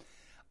it. But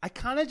I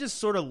kind of just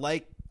sort of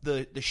like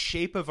the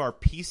shape of our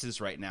pieces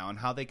right now and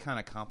how they kind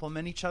of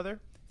complement each other,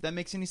 if that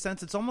makes any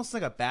sense. It's almost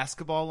like a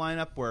basketball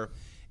lineup where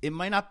it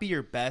might not be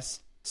your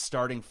best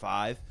starting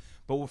 5,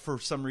 but for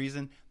some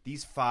reason,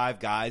 these 5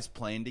 guys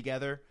playing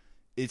together,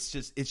 it's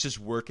just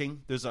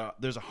working. There's a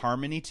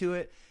harmony to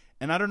it.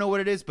 And I don't know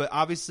what it is, but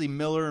obviously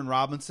Miller and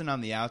Robinson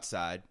on the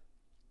outside,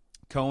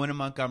 Cohen and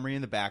Montgomery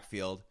in the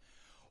backfield,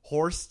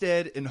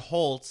 Horsted and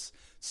Holtz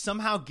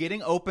somehow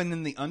getting open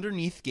in the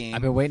underneath game.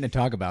 I've been waiting to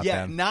talk about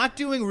them. Yeah, not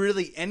doing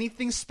really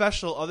anything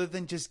special other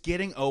than just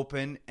getting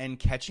open and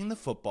catching the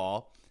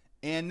football.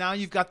 And now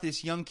you've got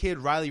this young kid,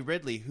 Riley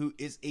Ridley, who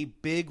is a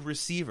big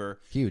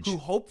receiver. Huge. Who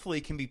hopefully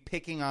can be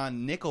picking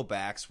on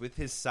nickelbacks with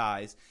his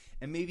size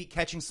and maybe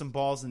catching some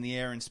balls in the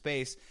air in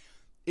space.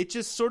 It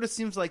just sort of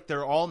seems like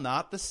they're all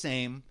not the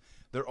same.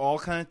 They're all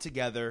kind of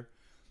together.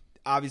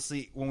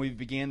 Obviously, when we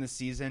began the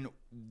season,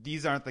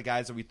 these aren't the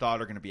guys that we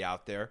thought are going to be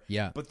out there.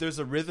 Yeah. But there's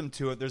a rhythm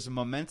to it. There's a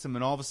momentum.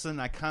 And all of a sudden,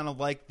 I kind of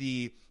like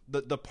the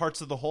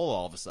parts of the whole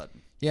all of a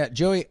sudden. Yeah,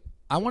 Joey,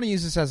 I want to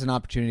use this as an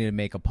opportunity to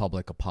make a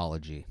public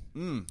apology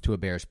to a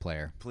Bears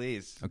player.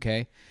 Please.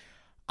 Okay?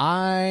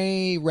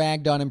 I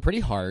ragged on him pretty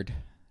hard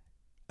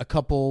a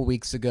couple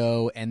weeks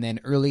ago, and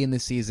then early in the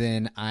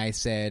season, I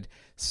said,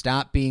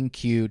 stop being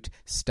cute,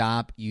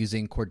 stop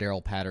using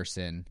Cordero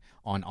Patterson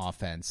on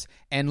offense.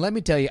 And let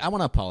me tell you, I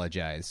want to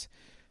apologize.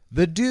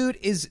 The dude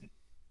is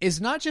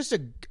not just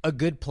a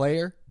good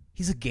player,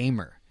 he's a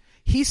gamer.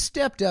 He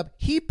stepped up.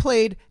 He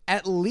played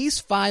at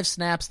least 5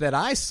 snaps that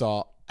I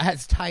saw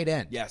as tight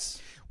end.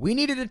 Yes. We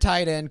needed a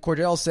tight end.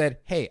 Cordell said,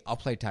 hey, I'll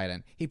play tight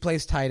end. He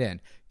plays tight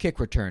end, kick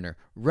returner,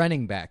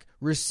 running back,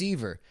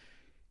 receiver.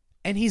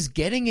 And he's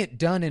getting it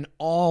done in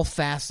all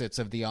facets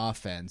of the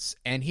offense.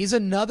 And he's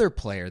another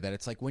player that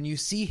it's like when you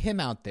see him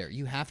out there,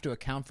 you have to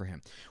account for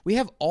him. We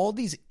have all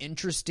these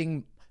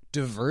interesting,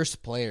 diverse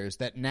players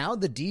that now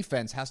the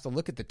defense has to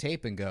look at the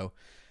tape and go,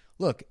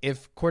 look,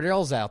 if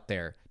Cordell's out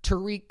there,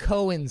 Tariq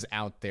Cohen's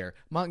out there,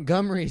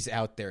 Montgomery's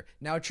out there,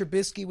 now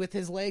Trubisky with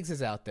his legs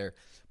is out there,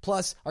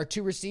 plus our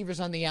 2 receivers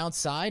on the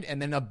outside,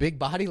 and then a big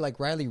body like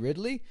Riley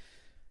Ridley.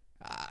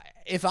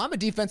 If I'm a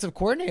defensive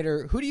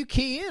coordinator, who do you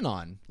key in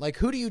on? Like,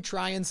 who do you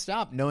try and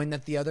stop, knowing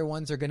that the other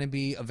ones are going to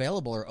be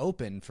available or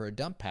open for a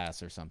dump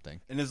pass or something?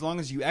 And as long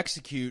as you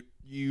execute,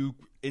 you,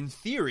 in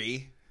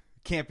theory,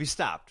 can't be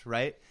stopped,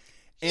 right?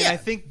 And Yeah. I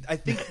think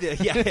that,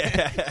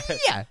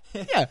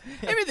 Yeah.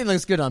 Everything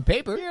looks good on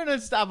paper. you're an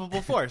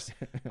unstoppable force.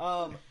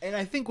 And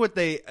I think what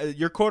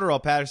your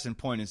Cordero Patterson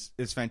point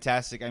is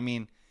fantastic. I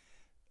mean,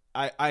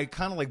 I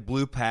kind of like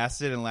blew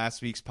past it in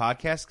last week's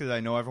podcast because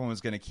I know everyone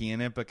was going to key in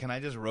it, but can I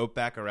just rope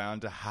back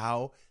around to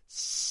how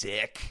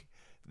sick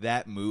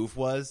that move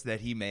was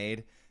that he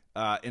made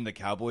in the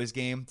Cowboys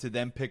game to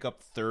then pick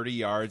up 30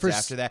 yards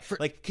after that?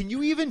 Like, can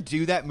you even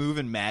do that move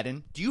in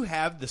Madden? Do you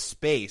have the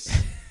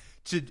space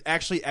to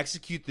actually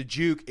execute the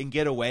juke and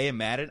get away in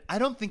Madden? I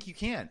don't think you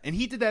can. And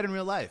he did that in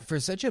real life. For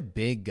such a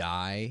big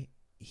guy,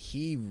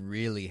 he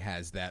really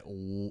has that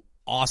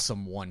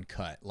awesome one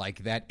cut.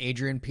 Like that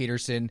Adrian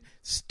Peterson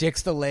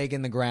sticks the leg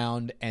in the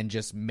ground and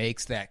just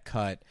makes that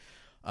cut.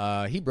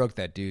 He broke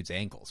that dude's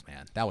ankles,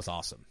 man. That was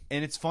awesome.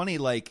 And it's funny,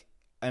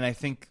 and I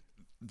think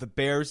the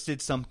Bears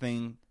did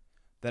something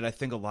that I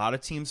think a lot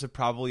of teams have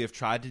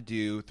tried to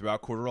do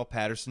throughout Cordarrelle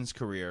Patterson's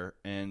career,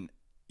 and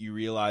you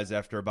realize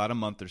after about a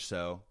month or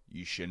so,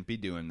 you shouldn't be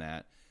doing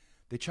that.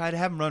 They tried to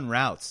have him run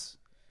routes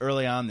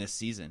early on this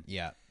season.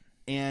 Yeah.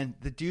 And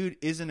the dude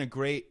isn't a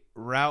great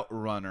route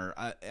runner,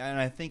 and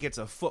I think it's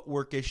a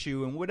footwork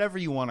issue and whatever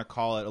you want to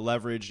call it,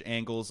 leverage,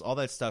 angles, all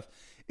that stuff.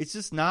 It's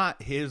just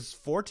not his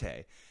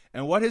forte.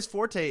 And what his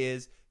forte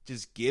is,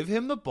 just give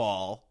him the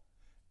ball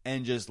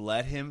and just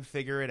let him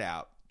figure it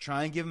out.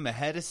 Try and give him a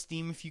head of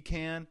steam if you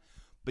can,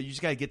 but you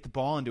just got to get the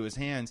ball into his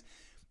hands.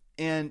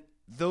 And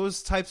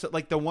those types of,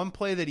 like the one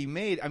play that he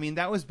made, I mean,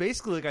 that was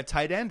basically like a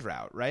tight end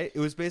route, right? It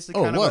was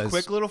basically kind of a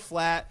quick little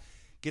flat,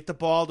 get the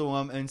ball to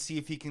him and see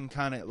if he can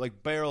kind of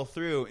like barrel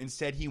through.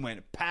 Instead, he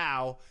went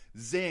pow,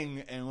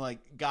 zing, and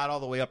like got all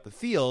the way up the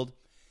field.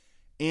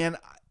 And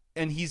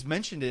he's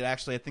mentioned it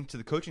actually, I think, to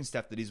the coaching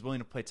staff that he's willing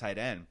to play tight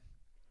end.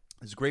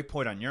 It's a great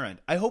point on your end.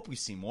 I hope we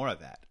see more of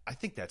that. I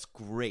think that's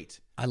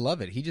great. I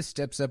love it. He just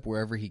steps up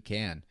wherever he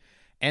can.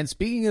 And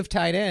speaking of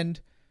tight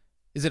end,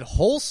 is it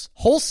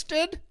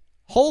Holstead?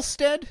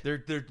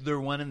 They're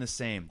one and the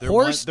same. They're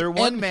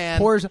one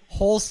man.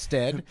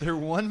 Holstead. They're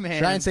one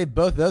man. Try and say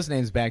both those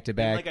names back to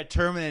back. Like a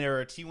Terminator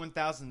or a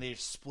T-1000, they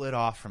split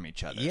off from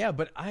each other. Yeah,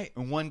 but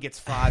and one gets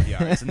 5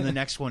 yards, and the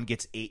next one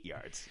gets 8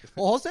 yards.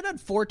 Well, Holstead had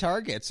 4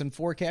 targets and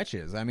 4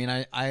 catches. I mean,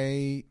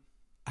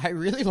 I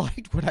really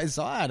liked what I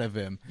saw out of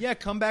him. Yeah,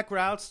 comeback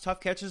routes, tough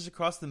catches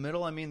across the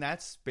middle. I mean,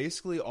 that's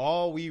basically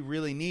all we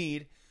really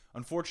need.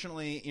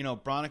 Unfortunately,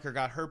 Broniker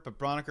got hurt, but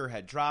Broniker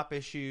had drop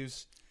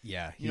issues.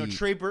 Yeah.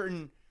 Trey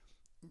Burton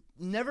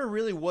never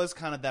really was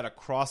kind of that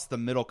across the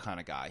middle kind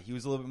of guy. He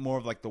was a little bit more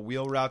of like the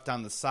wheel route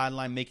down the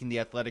sideline, making the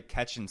athletic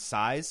catch and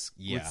size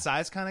with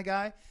size kind of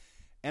guy.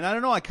 And I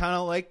don't know, I kind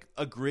of like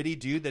a gritty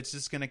dude that's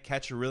just going to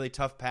catch a really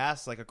tough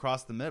pass like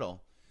across the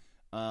middle.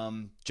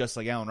 Just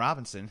like Allen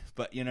Robinson,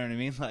 but you know what I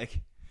mean? Like,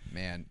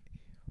 man,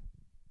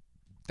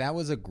 that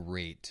was a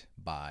great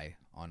buy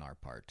on our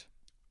part.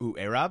 Ooh,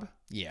 A-Rob?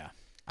 Yeah.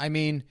 I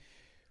mean,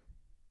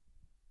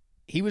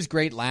 he was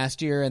great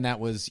last year, and that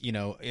was,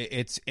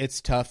 it's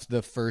tough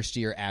the first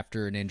year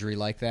after an injury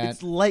like that.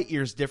 It's light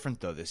years different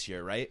though this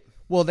year, right?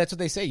 Well, that's what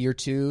they say. Year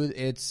 2,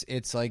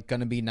 it's like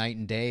going to be night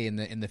and day in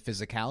the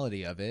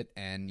physicality of it,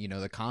 and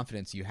the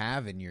confidence you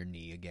have in your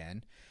knee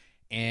again.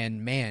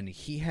 And man,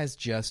 he has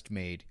just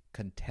made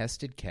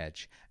contested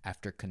catch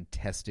after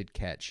contested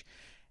catch.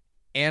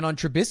 And on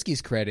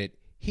Trubisky's credit,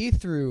 he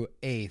threw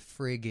a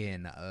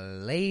friggin'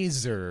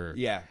 laser.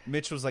 Yeah,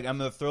 Mitch was like, I'm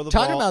going to throw the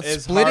ball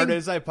as hard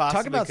as I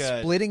possibly could. Talk about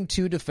splitting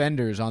 2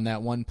 defenders on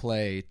that one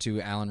play to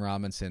Allen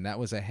Robinson. That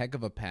was a heck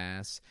of a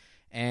pass.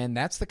 And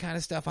that's the kind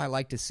of stuff I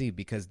like to see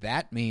because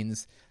that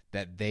means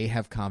that they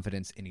have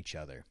confidence in each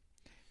other.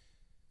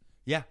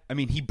 Yeah, I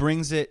mean, he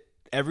brings it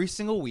every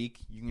single week.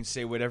 You can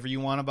say whatever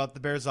you want about the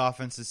Bears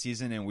offense this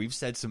season, and we've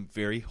said some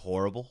very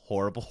horrible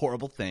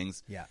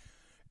things. Yeah.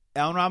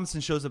 Allen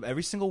Robinson shows up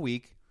every single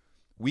week.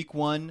 Week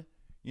 1,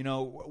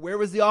 where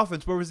was the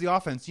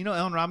offense?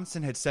 Allen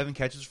Robinson had 7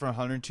 catches for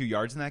 102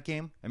 yards in that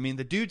game. I mean,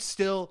 the dude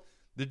still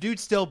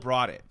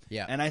brought it.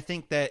 Yeah. And I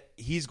think that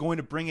he's going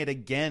to bring it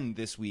again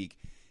this week.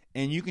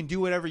 And you can do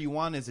whatever you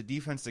want as a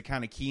defense to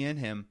kind of key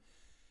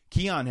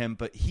on him,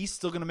 but he's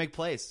still going to make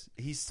plays.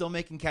 He's still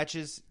making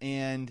catches,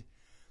 and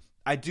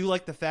I do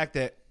like the fact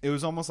that it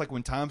was almost like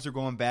when times were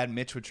going bad,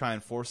 Mitch would try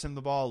and force him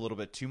the ball a little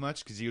bit too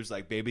much because he was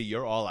like, baby,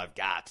 you're all I've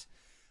got.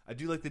 I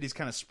do like that he's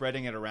kind of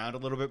spreading it around a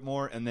little bit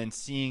more and then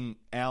seeing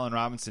Allen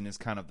Robinson as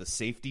kind of the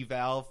safety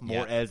valve,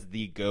 more as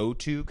the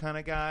go-to kind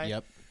of guy.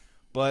 Yep.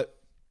 But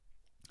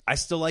I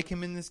still like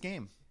him in this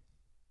game.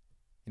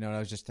 You know what I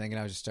was just thinking?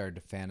 I was just started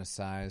to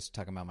fantasize,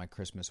 talking about my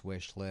Christmas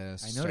wish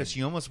list. I noticed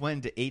you almost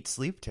went into 8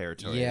 sleep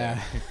territory.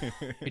 Yeah,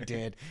 I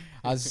did.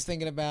 I was just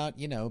thinking about,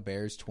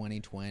 Bears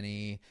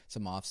 2020,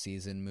 some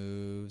off-season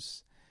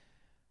moves,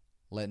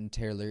 letting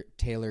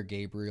Taylor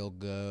Gabriel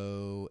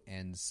go,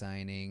 and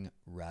signing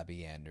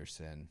Robbie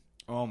Anderson.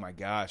 Oh, my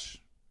gosh.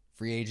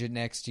 Free agent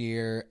next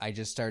year. I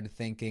just started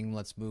thinking,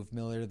 let's move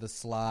Miller to the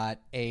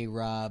slot,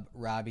 A-Rob,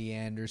 Robbie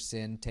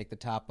Anderson, take the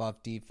top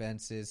off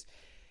defenses,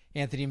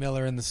 Anthony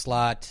Miller in the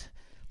slot.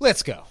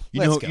 Let's go.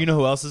 You know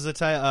who else is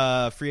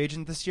a free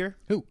agent this year?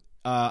 Who?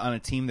 On a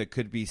team that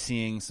could be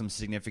seeing some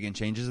significant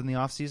changes in the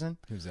offseason?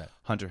 Who's that?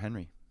 Hunter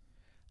Henry.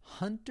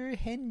 Hunter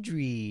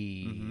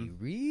Henry.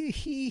 Mm-hmm.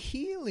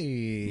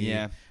 Really?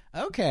 Yeah.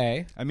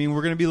 Okay. I mean,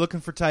 we're going to be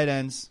looking for tight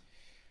ends.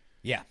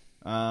 Yeah.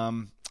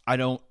 I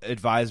don't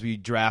advise we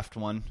draft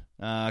one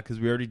because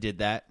we already did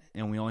that,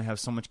 and we only have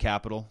so much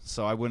capital.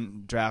 So I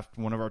wouldn't draft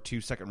one of our 2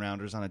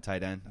 second-rounders on a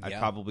tight end. I'd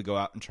probably go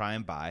out and try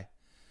and buy.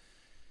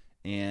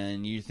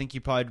 And you think you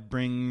probably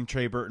bring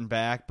Trey Burton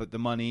back, but the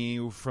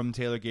money from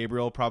Taylor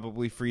Gabriel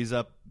probably frees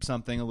up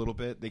something a little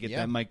bit. They get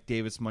that Mike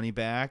Davis money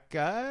back.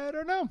 I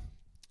don't know.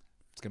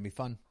 It's going to be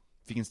fun.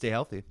 If you can stay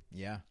healthy.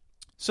 Yeah.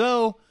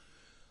 So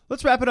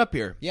let's wrap it up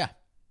here. Yeah.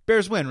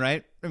 Bears win,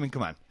 right? I mean,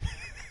 come on.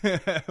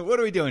 What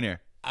are we doing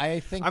here?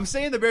 I'm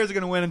saying the Bears are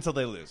going to win until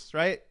they lose,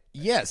 right?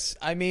 Yes.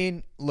 I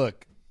mean,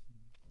 look,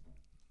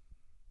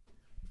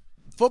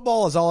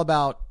 football is all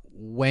about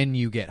when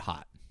you get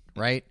hot,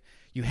 right?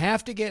 You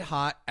have to get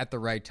hot at the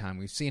right time.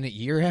 We've seen it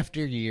year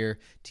after year.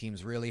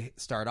 Teams really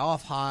start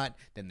off hot,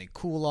 then they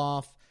cool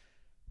off.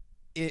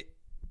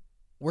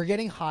 We're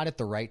getting hot at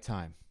the right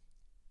time.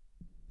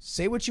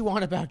 Say what you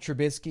want about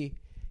Trubisky.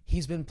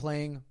 He's been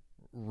playing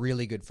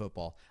really good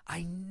football.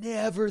 I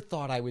never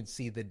thought I would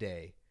see the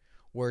day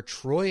where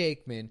Troy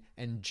Aikman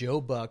and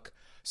Joe Buck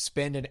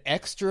spend an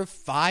extra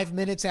 5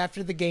 minutes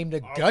after the game to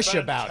gush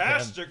about him.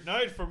 Fantastic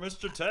night for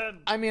Mr.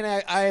 10. I mean,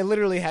 I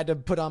literally had to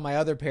put on my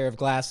other pair of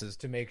glasses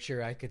to make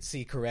sure I could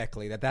see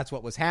correctly that that's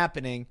what was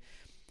happening.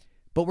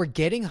 But we're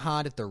getting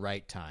hot at the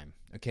right time,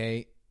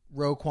 okay?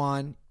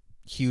 Roquan,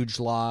 huge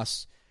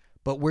loss.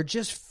 But we're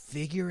just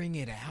figuring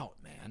it out,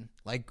 man.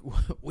 Like,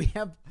 we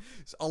have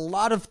a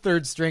lot of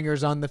third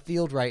stringers on the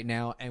field right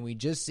now, and we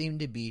just seem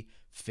to be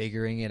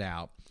figuring it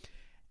out.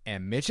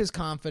 And Mitch's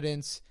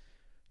confidence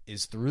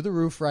is through the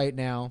roof right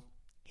now.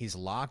 He's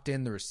locked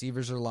in. The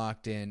receivers are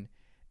locked in.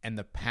 And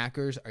the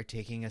Packers are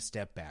taking a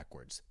step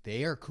backwards.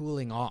 They are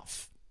cooling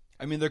off.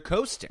 I mean, they're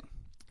coasting.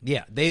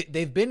 Yeah,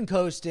 they've been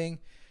coasting.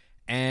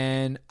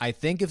 And I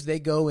think if they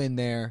go in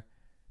there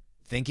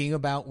thinking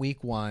about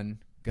week one,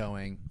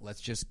 going,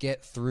 let's just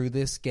get through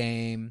this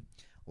game.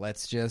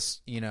 Let's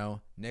just,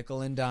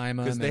 nickel and dime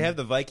them. Because they have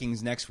the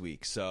Vikings next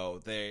week, so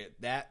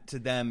that to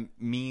them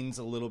means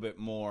a little bit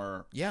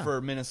more for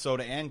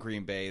Minnesota and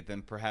Green Bay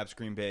than perhaps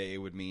Green Bay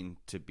would mean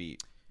to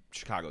beat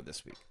Chicago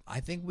this week.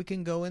 I think we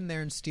can go in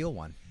there and steal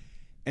one.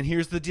 And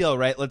here's the deal,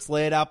 right? Let's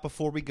lay it out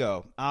before we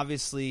go.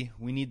 Obviously,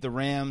 we need the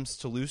Rams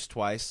to lose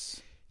twice.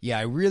 Yeah,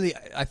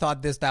 I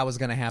thought that was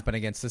going to happen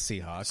against the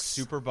Seahawks.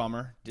 Super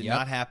bummer. Did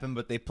not happen,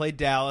 but they played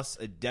Dallas,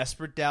 a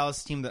desperate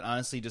Dallas team that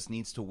honestly just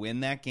needs to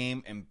win that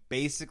game and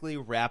basically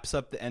wraps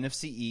up the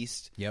NFC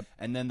East. Yep.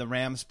 And then the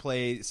Rams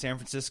play San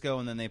Francisco,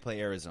 and then they play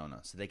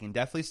Arizona. So they can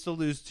definitely still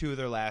lose 2 of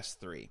their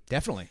last 3.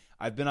 Definitely.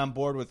 I've been on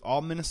board with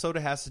all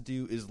Minnesota has to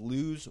do is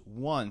lose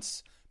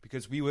once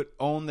because we would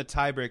own the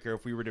tiebreaker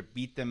if we were to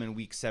beat them in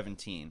Week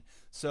 17.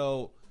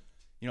 So,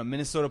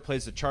 Minnesota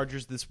plays the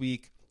Chargers this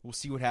week. We'll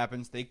see what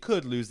happens. They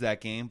could lose that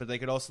game, but they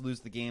could also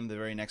lose the game the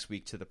very next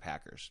week to the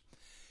Packers.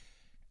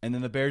 And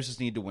then the Bears just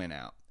need to win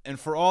out. And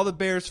for all the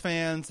Bears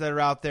fans that are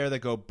out there that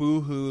go,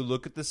 boo-hoo,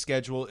 look at the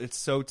schedule, it's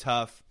so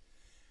tough,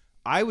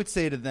 I would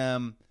say to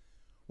them,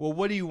 well,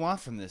 what do you want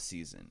from this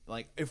season?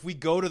 Like, if we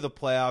go to the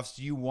playoffs,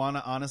 do you want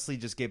to honestly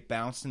just get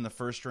bounced in the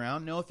first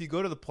round? No, if you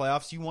go to the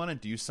playoffs, you want to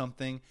do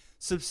something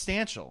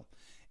substantial.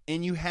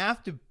 And you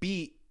have to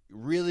beat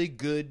really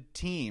good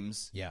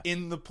teams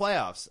in the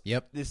playoffs.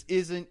 Yep. This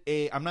isn't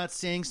I'm not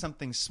saying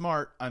something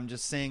smart. I'm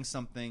just saying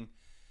something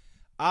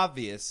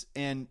obvious.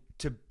 And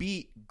to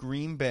beat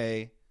Green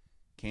Bay,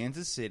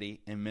 Kansas City,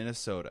 and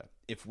Minnesota,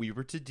 if we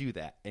were to do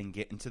that and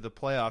get into the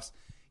playoffs,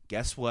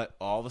 guess what?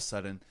 All of a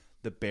sudden,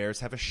 the Bears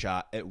have a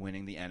shot at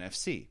winning the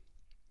NFC.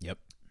 Yep.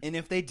 And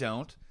if they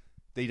don't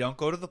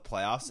go to the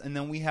playoffs, and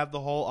then we have the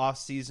whole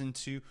offseason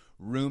to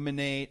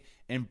ruminate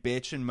and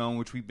bitch and moan,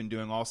 which we've been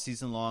doing all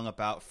season long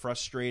about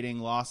frustrating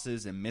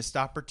losses and missed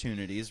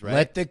opportunities, right?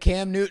 Let the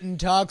Cam Newton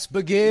talks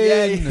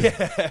begin.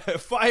 Yeah.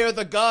 Fire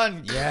the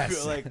gun.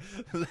 Yes.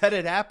 Let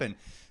it happen.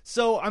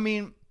 So, I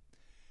mean,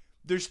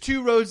 there's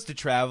 2 roads to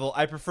travel.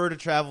 I prefer to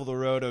travel the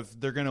road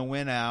of they're going to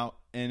win out,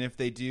 and if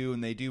they do,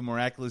 and they do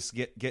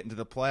miraculously get into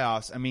the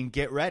playoffs, I mean,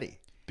 get ready.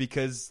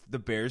 Because the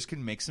Bears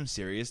can make some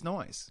serious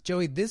noise.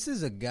 Joey, this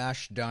is a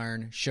gosh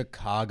darn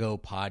Chicago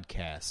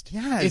podcast.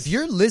 Yes. If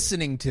you're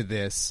listening to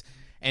this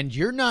and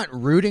you're not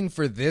rooting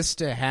for this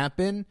to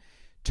happen,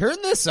 turn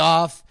this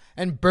off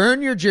and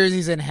burn your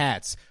jerseys and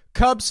hats.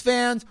 Cubs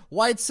fans,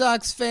 White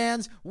Sox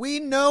fans, we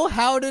know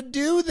how to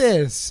do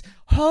this.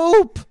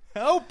 Hope.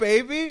 Oh,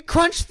 baby.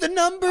 Crunch the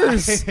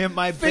numbers.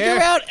 Figure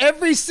out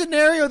every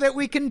scenario that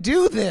we can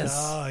do this.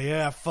 Oh,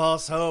 yeah.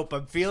 False hope.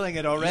 I'm feeling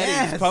it already.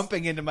 Yes. It's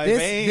pumping into my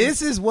veins.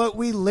 This is what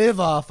we live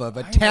off of.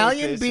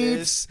 Italian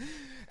beefs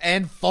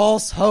and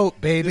false hope,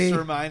 baby. This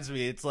reminds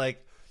me. It's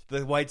like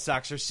the White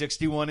Sox are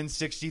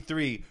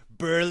 61-63.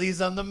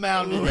 Burley's on the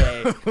mound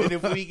today. And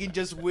if we can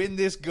just win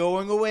this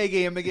going-away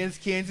game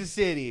against Kansas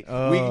City,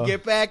 we can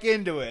get back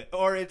into it.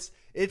 Or it's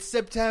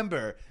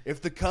September.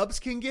 If the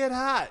Cubs can get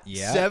hot,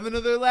 7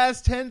 of their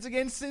last 10s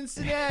against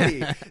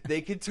Cincinnati,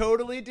 they could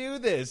totally do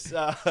this.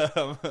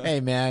 Hey,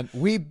 man,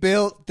 we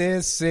built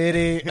this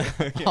city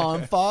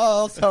on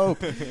false hope.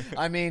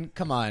 I mean,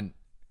 come on.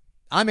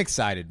 I'm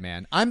excited,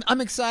 man.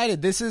 I'm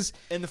excited. This is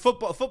and the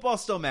football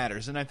still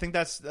matters, and I think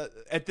that's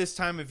at this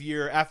time of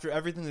year, after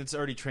everything that's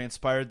already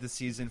transpired this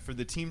season, for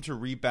the team to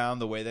rebound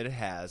the way that it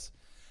has,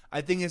 I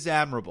think is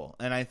admirable,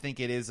 and I think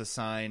it is a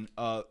sign,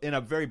 in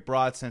a very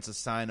broad sense, a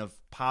sign of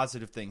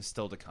positive things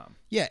still to come.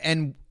 Yeah,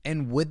 and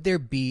would there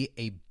be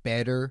a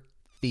better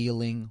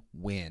feeling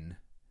win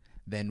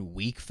than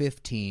Week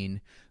 15,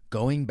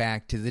 going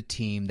back to the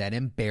team that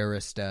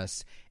embarrassed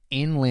us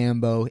in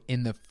Lambeau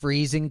in the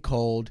freezing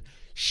cold?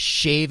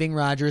 shaving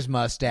Rodgers'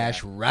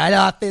 mustache right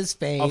off his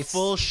face. A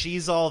full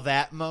she's all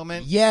that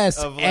moment. Yes.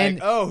 Of like,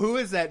 oh, who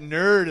is that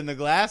nerd in the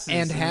glasses?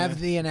 And have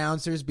the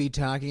announcers be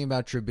talking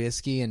about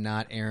Trubisky and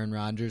not Aaron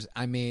Rodgers.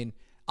 I mean,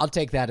 I'll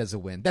take that as a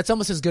win. That's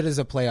almost as good as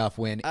a playoff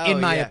win,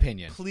 in my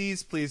opinion.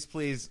 Please, please,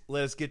 please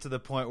let us get to the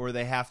point where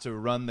they have to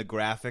run the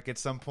graphic at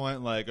some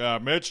point. Like,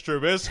 Mitch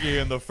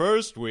Trubisky in the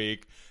first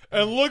week.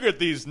 And look at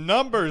these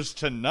numbers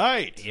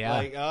tonight. Yeah.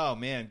 Like, oh,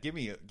 man, give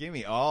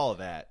me all of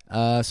that.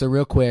 So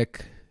real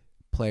quick,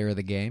 player of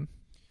the game.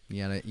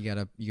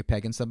 You're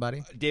pegging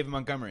somebody? David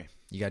Montgomery.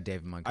 You got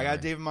David Montgomery. I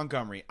got David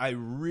Montgomery.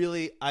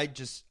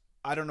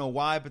 I don't know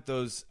why, but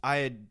I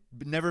had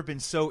never been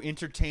so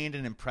entertained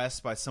and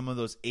impressed by some of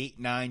those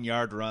 8-9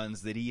 yard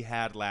runs that he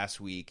had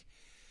last week.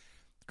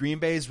 Green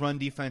Bay's run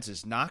defense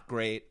is not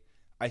great.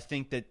 I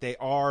think that they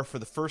are, for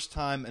the first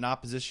time, an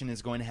opposition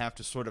is going to have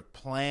to sort of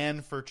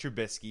plan for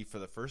Trubisky for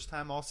the first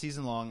time all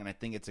season long, and I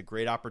think it's a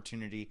great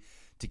opportunity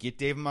to get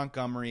David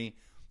Montgomery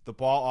the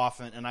ball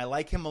often, and I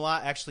like him a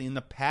lot actually in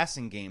the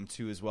passing game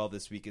too as well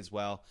this week as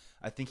well.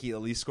 I think he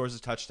at least scores a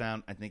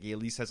touchdown. I think he at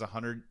least has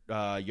 100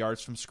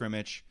 yards from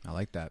scrimmage. I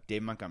like that.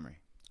 David Montgomery.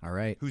 All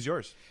right. Who's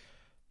yours?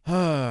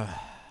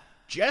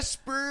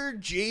 Jesper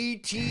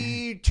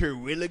J.T.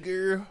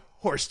 Terwilliger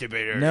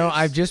Horstebeder. No,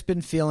 I've just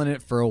been feeling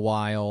it for a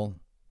while.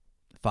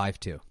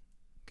 5-2.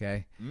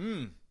 Okay?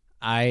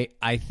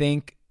 I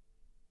think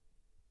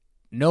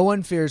no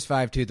one fears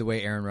 5-2 the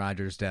way Aaron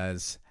Rodgers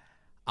does.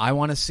 I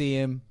want to see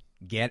him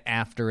get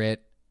after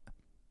it,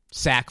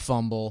 sack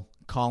fumble,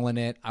 calling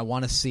it. I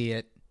want to see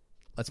it.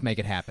 Let's make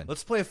it happen.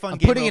 Let's play a fun I'm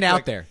game. Putting it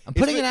out there. I'm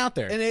putting it out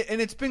there. And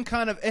it's been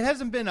kind of, it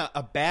hasn't been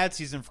a bad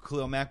season for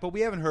Khalil Mack, but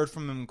we haven't heard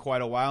from him in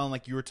quite a while. And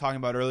like you were talking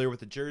about earlier with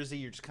the jersey,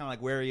 you're just kind of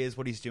like where he is,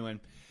 what he's doing.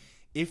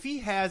 If he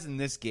has in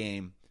this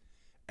game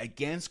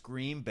against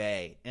Green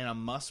Bay in a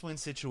must-win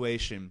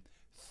situation,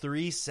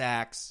 3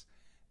 sacks,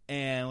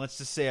 and let's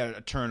just say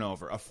a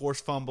turnover, a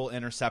forced fumble,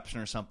 interception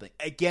or something,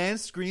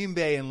 against Green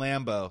Bay and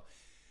Lambeau,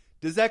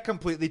 does that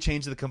completely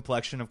change the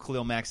complexion of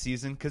Khalil Mack's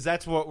season? Because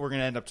that's what we're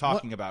going to end up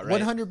talking about,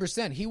 right?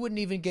 100%. He wouldn't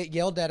even get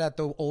yelled at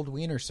the old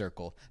Wiener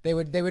Circle. They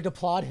would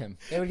applaud him.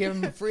 They would give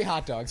him free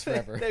hot dogs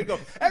forever. They'd go,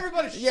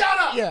 everybody shut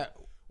up! Yeah.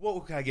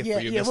 What can I get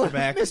for you, Mr.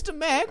 Mack? Mr.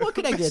 Mack, what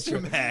can I get you?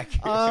 Mr. Mack.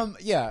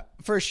 Yeah,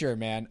 for sure,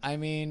 man. I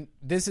mean,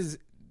 this is...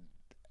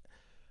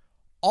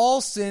 All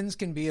sins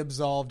can be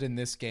absolved in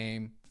this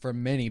game for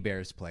many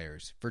Bears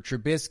players. For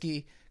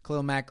Trubisky,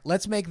 Khalil Mack,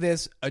 let's make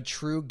this a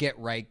true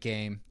get-right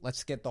game.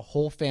 Let's get the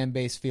whole fan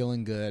base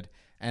feeling good,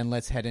 and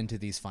let's head into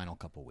these final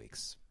couple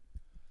weeks.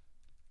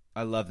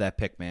 I love that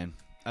pick, man.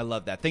 I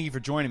love that. Thank you for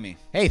joining me.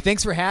 Hey,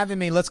 thanks for having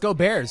me. Let's go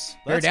Bears.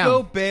 Let's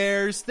go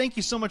Bears. Thank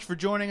you so much for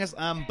joining us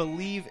on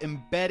Believe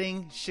in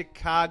Betting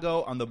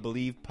Chicago on the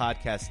Believe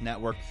Podcast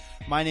Network.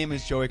 My name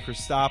is Joey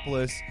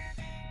Christopoulos,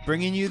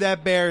 bringing you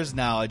that Bears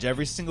knowledge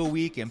every single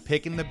week and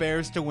picking the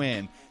Bears to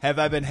win. Have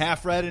I been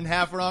half right and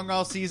half wrong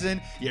all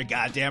season? You're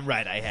goddamn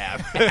right I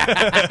have.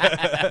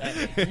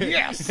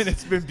 Yes. And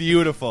it's been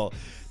beautiful.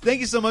 Thank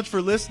you so much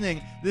for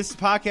listening. This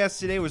podcast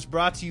today was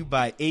brought to you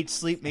by 8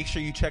 Sleep. Make sure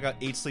you check out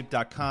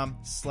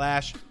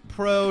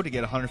 8sleep.com/pro to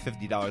get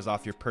 $150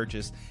 off your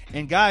purchase.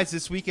 And guys,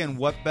 this weekend,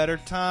 what better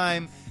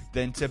time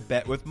than to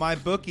bet with my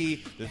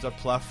bookie? There's a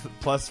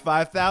plus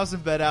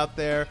 5,000 bet out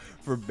there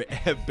for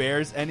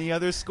Bears any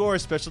other score,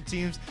 special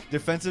teams,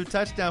 defensive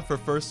touchdown for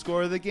first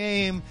score of the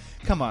game.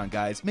 Come on,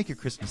 guys. Make your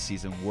Christmas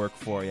season work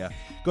for you.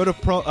 Go to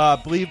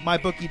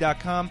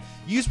BelieveMyBookie.com.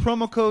 Use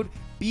promo code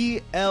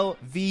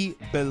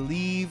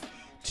BLVBelieve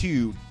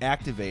to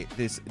activate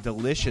this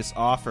delicious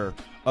offer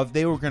of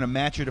they were going to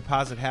match your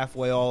deposit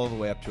halfway all the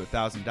way up to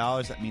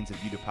 $1,000. That means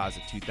if you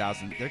deposit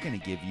 $2,000, they're going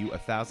to give you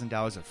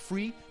 $1,000 of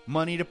free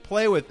money to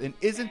play with. And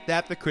isn't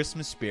that the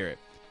Christmas spirit?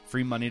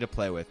 Free money to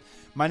play with.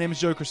 My name is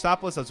Joey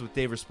Christopoulos. I was with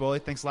Dave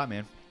Rispoli. Thanks a lot,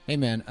 man. Hey,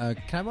 man,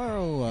 can I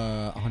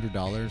borrow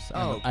 $100?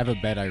 Oh. I have a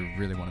bet I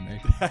really want to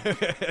make.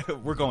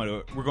 We're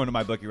going to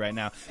my bookie right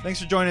now.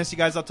 Thanks for joining us, you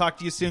guys. I'll talk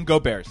to you soon.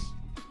 Go Bears.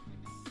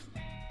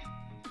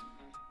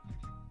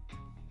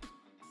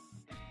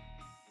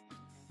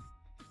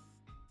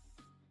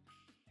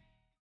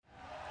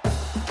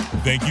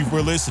 Thank you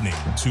for listening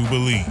to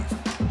Believe.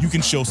 You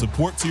can show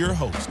support to your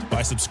host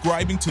by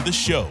subscribing to the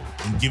show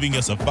and giving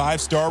us a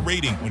 5-star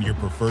rating on your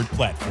preferred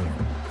platform.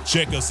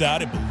 Check us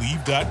out at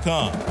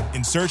Believe.com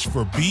and search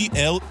for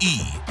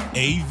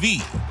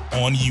BLEAV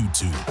on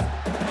YouTube.